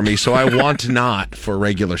for me. So I want not for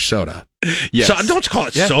regular soda. Yes. So don't call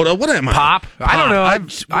it soda. What am I? Pop? I don't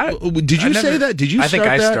know. Did you say that? Did you? I think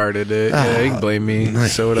I started it. Yeah, you can blame me.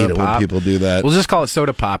 Soda hate it pop. when people do that. We'll just call it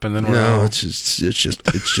soda pop, and then it's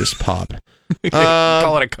just pop.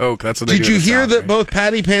 Call it a Coke. That's what they do. Did you hear that both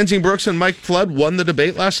Patty Pansing Brooks and Mike Flood won the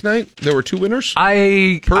debate last night? There were two winners.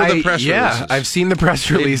 The press releases. Yeah, I've seen the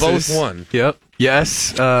press releases. They both won. Yep.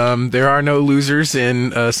 Yes, there are no losers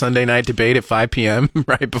in a Sunday night debate at 5 p.m.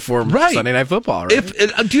 right before Sunday Night Football. Right?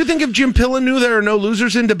 Do you think if Jim Pillen knew there are no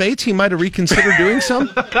losers in debates, he might have reconsidered doing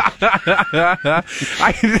some? I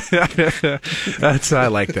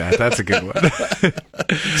like that. That's a good one.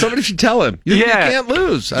 Somebody should tell him. You can't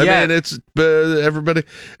lose. I mean, it's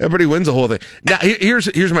everybody wins the whole thing. Now, here's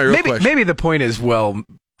my real question. Maybe the point is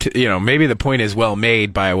maybe the point is well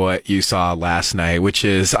made by what you saw last night, which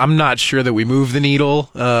is I'm not sure that we move the needle.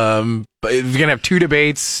 But we're gonna have two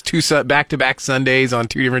debates, two back-to-back Sundays on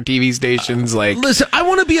two different TV stations. Listen, I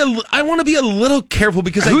want to be a little careful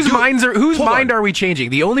because whose mind are we changing?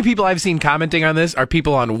 The only people I've seen commenting on this are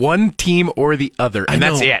people on one team or the other, and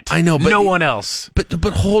that's it. I know, but no one else. But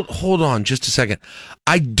hold on just a second.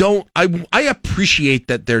 I appreciate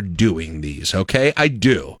that they're doing these. Okay, I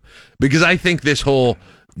do, because I think this whole.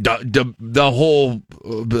 The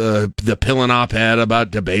Pillen op-ed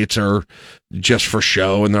about debates are just for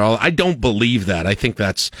show, and I don't believe that. I think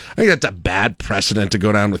that's a bad precedent to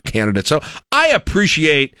go down with candidates. So I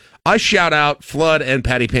shout out Flood and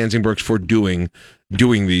Patty Pansing Brooks for doing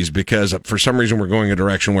these, because for some reason we're going a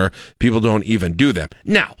direction where people don't even do them.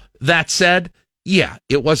 Now, that said, yeah,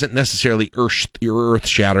 it wasn't necessarily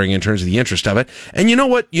earth-shattering in terms of the interest of it. And you know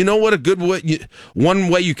what? A good way, one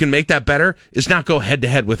way you can make that better is not go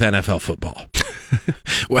head-to-head with NFL football.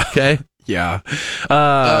 Well, okay? Yeah.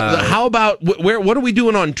 How about, what are we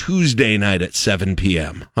doing on Tuesday night at 7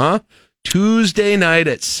 p.m.? Huh? Tuesday night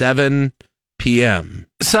at 7 p.m.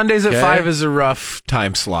 Sundays at 5 is a rough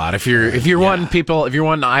time slot. If you're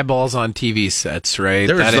wanting eyeballs on TV sets, right?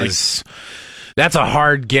 That's a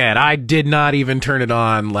hard get. I did not even turn it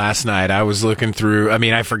on last night. I was looking through. I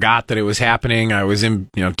mean, I forgot that it was happening. I was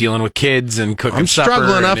dealing with kids and cooking supper. I'm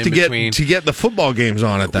struggling enough to get the football games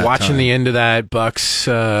on at that watching time. The end of that Bucks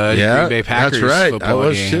Green Bay Packers that's right. football I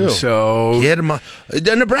was game. Too. So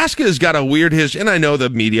Nebraska's got a weird history, and I know the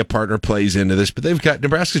media partner plays into this, but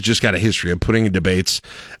Nebraska's just got a history of putting in debates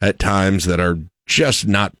at times that are just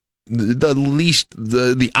not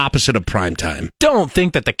the opposite of prime time. Don't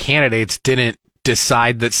think that the candidates didn't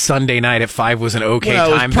decide that Sunday night at 5 was an okay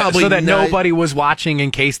time, so that nobody was watching in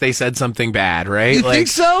case they said something bad, right? You think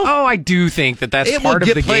so? Oh, I do think that's part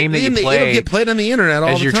of the game that you play. It'll get played on the internet all the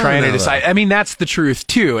time. As you're trying to decide. I mean, that's the truth,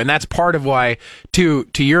 too, and that's part of why, to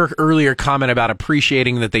your earlier comment about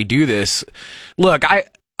appreciating that they do this, look,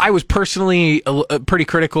 I was personally pretty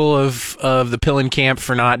critical of the Pillen camp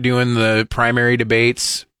for not doing the primary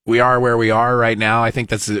debates. We are where we are right now. I think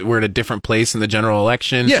we're at a different place in the general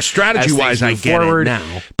election. Yeah, strategy-wise, I get it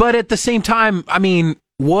now. But at the same time, I mean,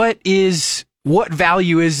 what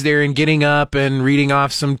value is there in getting up and reading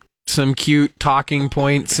off some cute talking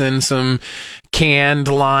points and some canned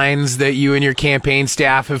lines that you and your campaign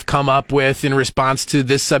staff have come up with in response to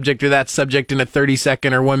this subject or that subject in a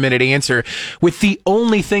 30-second or 1-minute answer, with the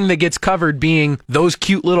only thing that gets covered being those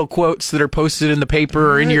cute little quotes that are posted in the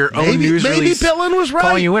paper or in your own news release. Maybe Pillen was right.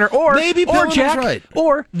 Calling you winner. Or Jack, was right.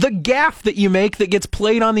 Or the gaffe that you make that gets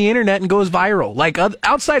played on the internet and goes viral. Like,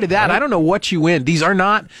 outside of that, I don't know what you win.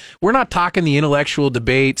 We're not talking the intellectual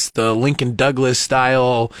debates, the Lincoln Douglas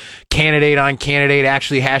style candidate on candidate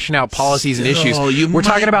actually hashing out policies and issues. We're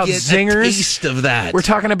talking about zingers. Taste of that. We're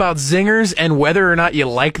talking about zingers and whether or not you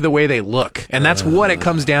like the way they look, and that's what it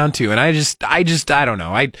comes down to. And I don't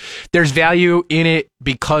know. There's value in it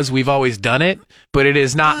because we've always done it, but it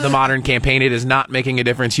is not the modern campaign. It is not making a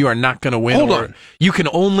difference. You are not going to win. Hold on. You can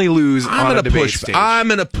only lose on a debate stage. I'm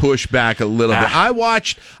going to push back a little bit. I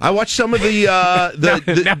watched some of the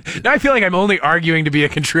now I feel like I'm only arguing to be a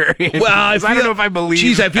contrarian. Well, I don't know if I believe.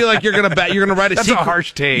 Geez, I feel like you're going to write a That's sequel. a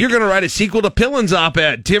harsh take. You're going to write a sequel to Pillen's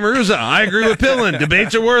op-ed. Tim Urza, I agree with Pillen.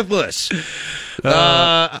 Debates are worthless.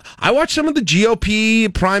 I watched some of the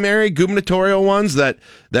GOP primary gubernatorial ones that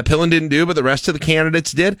Pillen didn't do, but the rest of the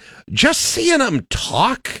candidates did. Just seeing them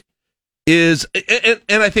talk is,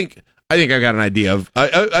 and I think I got an idea of.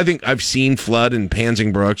 I think I've seen Flood and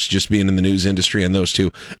Pansing Brooks just being in the news industry, and those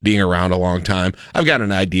two being around a long time. I've got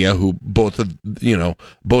an idea who both of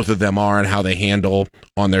them are and how they handle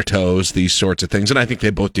on their toes these sorts of things, and I think they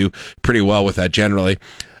both do pretty well with that generally.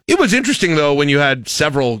 It was interesting, though, when you had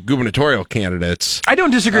several gubernatorial candidates. I don't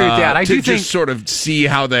disagree with that. I do think just sort of see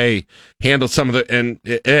how they handle some of the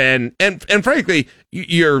and frankly,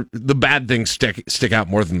 the bad things stick out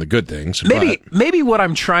more than the good things. Maybe what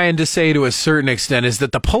I'm trying to say to a certain extent is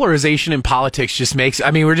that the polarization in politics just makes.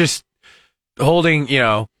 I mean, we're just holding,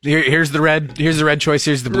 here's the red choice,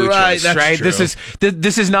 here's the blue choice, right? True.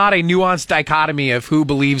 This is not a nuanced dichotomy of who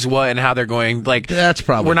believes what and how they're going. Like, that's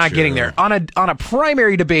probably we're not true. getting there on a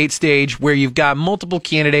primary debate stage where you've got multiple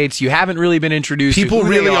candidates, you haven't really been introduced. People to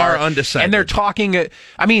who really they are undecided, and they're talking.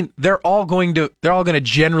 I mean, they're all going to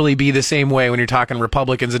generally be the same way when you're talking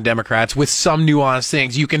Republicans and Democrats with some nuanced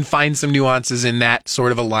things. You can find some nuances in that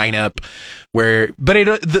sort of a lineup. But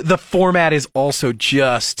the format is also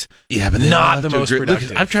just not the most productive.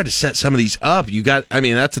 Look, I've tried to set some of these up. That's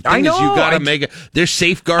the thing. I know. Is you got to make it. They're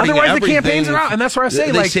safeguarding. Otherwise, everything. the campaigns are out, and that's what I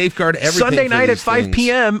say. They safeguard everything. Sunday night at 5 things.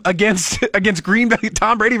 p.m. against Green Bay,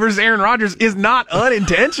 Tom Brady versus Aaron Rodgers is not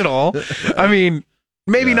unintentional. I mean,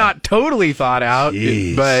 maybe not totally thought out,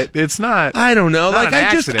 but it's not. I don't know. Like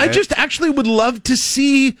I just actually would love to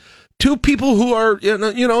see two people who are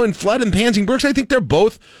in Flood and Pansing Brooks. I think they're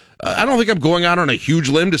both. I don't think I'm going out on a huge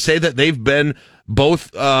limb to say that they've been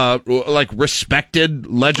both respected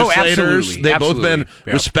legislators. They've both been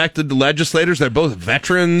respected legislators. They're both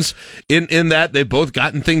veterans in that they've both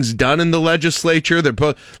gotten things done in the legislature. They're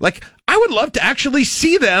both I would love to actually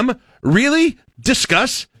see them really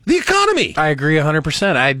discuss the economy. I agree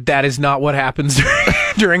 100%. That is not what happens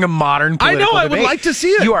during a modern political debate. I would like to see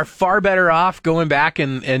it. You are far better off going back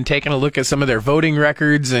and taking a look at some of their voting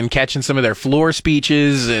records and catching some of their floor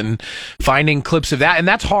speeches and finding clips of that. And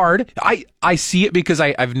that's hard. I see it because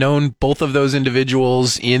I've known both of those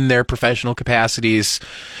individuals in their professional capacities.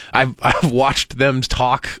 I've watched them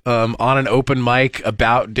talk on an open mic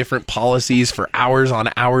about different policies for hours on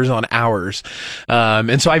hours on hours.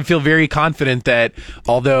 And so I feel very confident that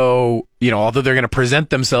although they're going to present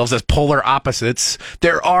themselves as polar opposites,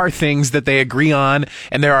 there are things that they agree on,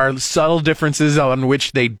 and there are subtle differences on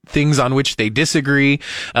which they disagree.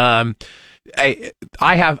 I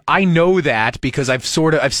know that because I've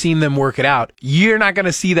seen them work it out. You're not going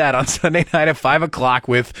to see that on Sunday night at 5:00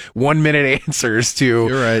 with 1 minute answers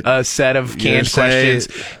to a set of canned questions.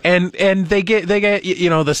 And they get the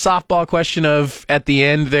softball question of at the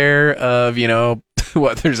end there of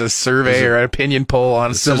there's a survey or an opinion poll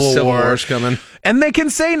on Civil War's coming. And they can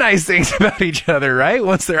say nice things about each other, right?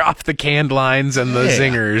 Once they're off the canned lines and the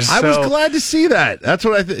zingers. I was glad to see that. That's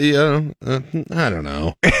what I don't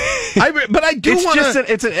know. But I do want to.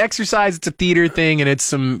 It's an exercise. It's a theater thing, and it's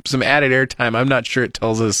some added airtime. I'm not sure it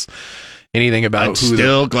tells us anything about. I'm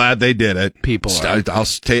still glad they did it. People are.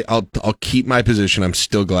 I'll keep my position. I'm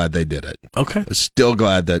still glad they did it. Okay. I'm still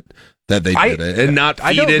glad that they did it and not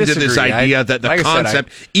feed into this idea that the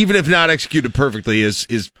concept, even if not executed perfectly, is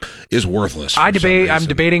worthless. I'm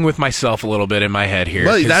debating with myself a little bit in my head here.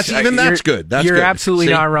 Well, that's good. You're absolutely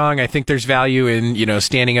not wrong. I think there's value in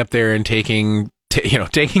standing up there and taking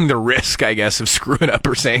the risk, I guess, of screwing up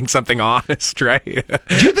or saying something honest, right? Do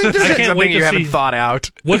you think there's something you haven't thought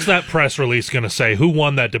out? What's that press release going to say? Who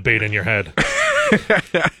won that debate in your head?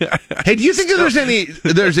 Hey, do you think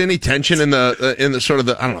there's any tension in the sort of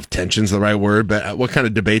I don't know if tension's the right word, but what kind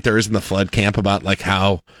of debate there is in the Flood camp about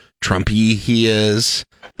how Trumpy he is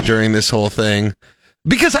during this whole thing?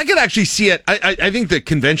 Because I could actually see it. I think the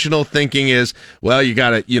conventional thinking is, well, you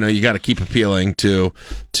gotta keep appealing to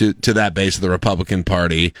that base of the Republican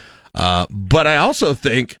Party. But I also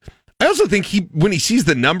think when he sees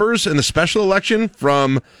the numbers in the special election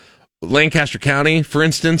from Lancaster County, for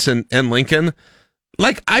instance, and Lincoln,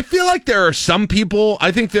 I feel like there are some people.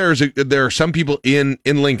 I think there are some people in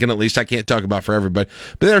Lincoln, at least. I can't talk about for everybody,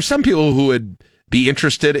 but there are some people who would be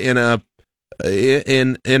interested in a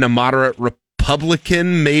moderate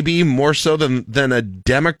Republican, maybe more so than a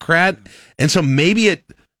Democrat, and so maybe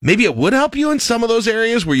maybe it would help you in some of those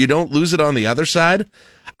areas where you don't lose it on the other side.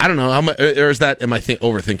 I don't know. Am I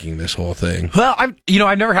overthinking this whole thing? Well, I've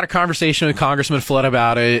never had a conversation with Congressman Flood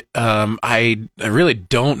about it. I really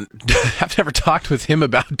don't. I've never talked with him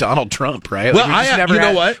about Donald Trump, right? Well,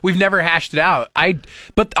 we've never hashed it out.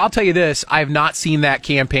 But I'll tell you this: I have not seen that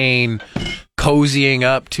campaign cozying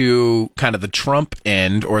up to kind of the Trump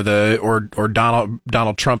end or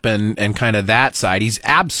Donald Trump and kind of that side. He's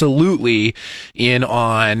absolutely in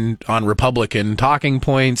on Republican talking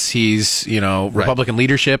points. He's, Republican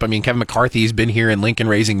leadership. I mean, Kevin McCarthy's been here in Lincoln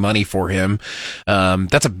raising money for him.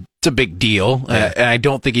 It's a big deal. Yeah. And I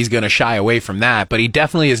don't think he's going to shy away from that, but he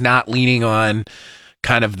definitely is not leaning on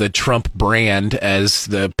kind of the Trump brand as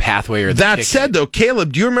the pathway or the That ticket. said, though,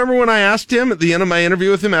 Caleb, do you remember when I asked him at the end of my interview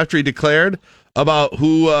with him after he declared about did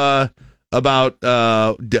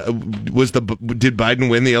Biden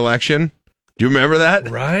win the election? Do you remember that?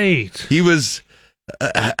 Right. He was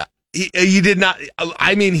he did not.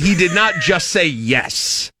 I mean, he did not just say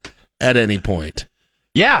yes at any point.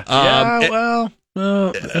 Yeah.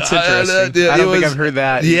 That's interesting. I don't think I've heard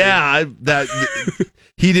that. Yeah,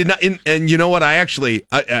 he did not. And you know what? I actually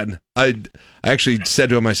said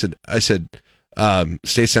to him, I said,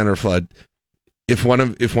 State Senator Flood, if one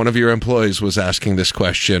of your employees was asking this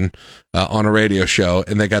question on a radio show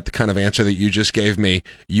and they got the kind of answer that you just gave me,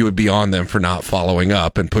 you would be on them for not following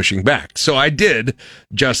up and pushing back. So I did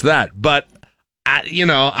just that. But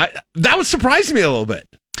that would surprise me a little bit.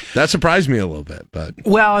 That surprised me a little bit, but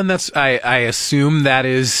well, and that's I assume that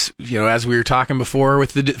is, as we were talking before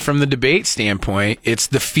from the debate standpoint, it's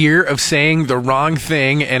the fear of saying the wrong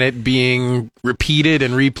thing and it being repeated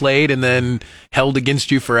and replayed and then held against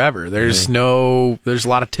you forever. There's a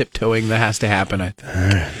lot of tiptoeing that has to happen, I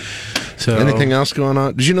think. So anything else going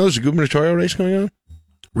on? Did you know there's a gubernatorial race going on?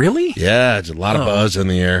 Really? Yeah, there's a lot of buzz in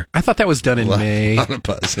the air. I thought that was done in May. A lot of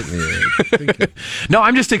buzz in the air. No,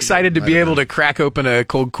 I'm just excited to be able to crack open a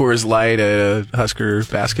cold Coors Light at a Husker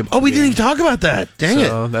basketball. Oh, we didn't even talk about that. Dang it.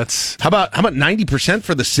 How about 90%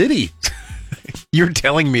 for the city? You're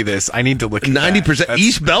telling me this. I need to look at 90%.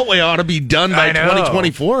 East Beltway ought to be done by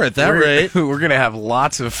 2024 at that rate. We're going to have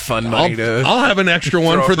lots of fun money I'll have an extra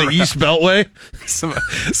one for the around. East Beltway.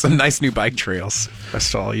 Some nice new bike trails.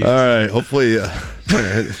 That's all you. All right. Hopefully.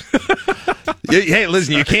 Hey,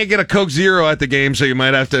 listen, you can't get a Coke Zero at the game, so you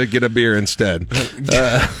might have to get a beer instead.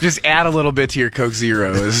 Just add a little bit to your Coke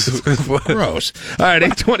Zero. Gross. All right,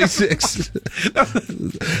 826.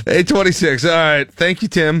 826. All right. Thank you,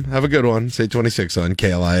 Tim. Have a good one. It's 826 on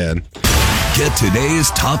KLIN. Get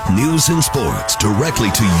today's top news and sports directly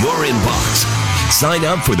to your inbox. Sign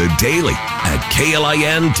up for the Daily at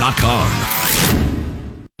KLIN.com.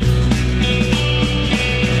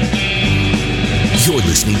 You're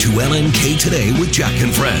listening to LNK Today with Jack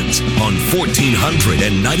and Friends on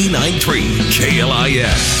 1499.3 KLIN.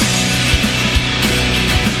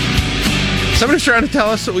 Somebody's trying to tell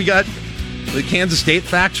us that we got the Kansas State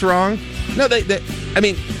facts wrong. No,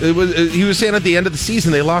 he was saying at the end of the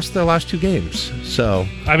season they lost their last two games. So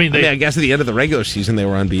I guess at the end of the regular season they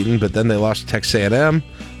were unbeaten, but then they lost to Texas A&M,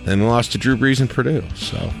 then they lost to Drew Brees and Purdue.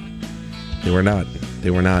 So they were not, and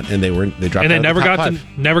they dropped. And they out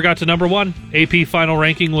never got to number one. AP final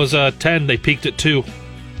ranking was 10. They peaked at 2.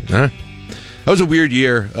 That was a weird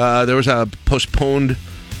year. There was a postponed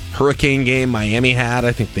hurricane game Miami had.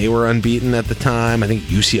 I think they were unbeaten at the time. I think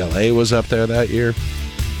UCLA was up there that year.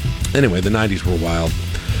 Anyway, the 90s were wild.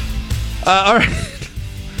 All right.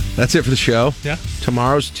 That's it for the show. Yeah.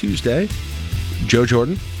 Tomorrow's Tuesday. Joe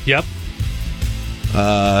Jordan. Yep.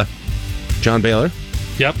 John Baylor.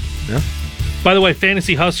 Yep. Yeah. By the way,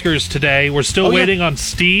 Fantasy Huskers today. We're still waiting on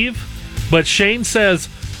Steve, but Shane says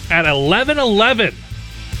at 11:11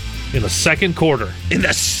 in the second quarter. In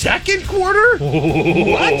the second quarter?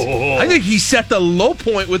 What? I think he set the low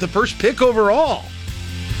point with the first pick overall.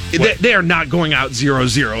 They are not going out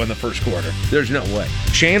 0-0 in the first quarter. There's no way.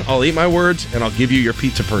 Shane, I'll eat my words, and I'll give you your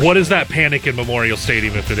pizza person. What is that panic in Memorial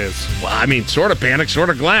Stadium if it is? Well, I mean, sort of panic,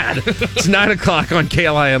 sort of glad. It's 9 o'clock on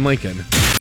KLIN Lincoln.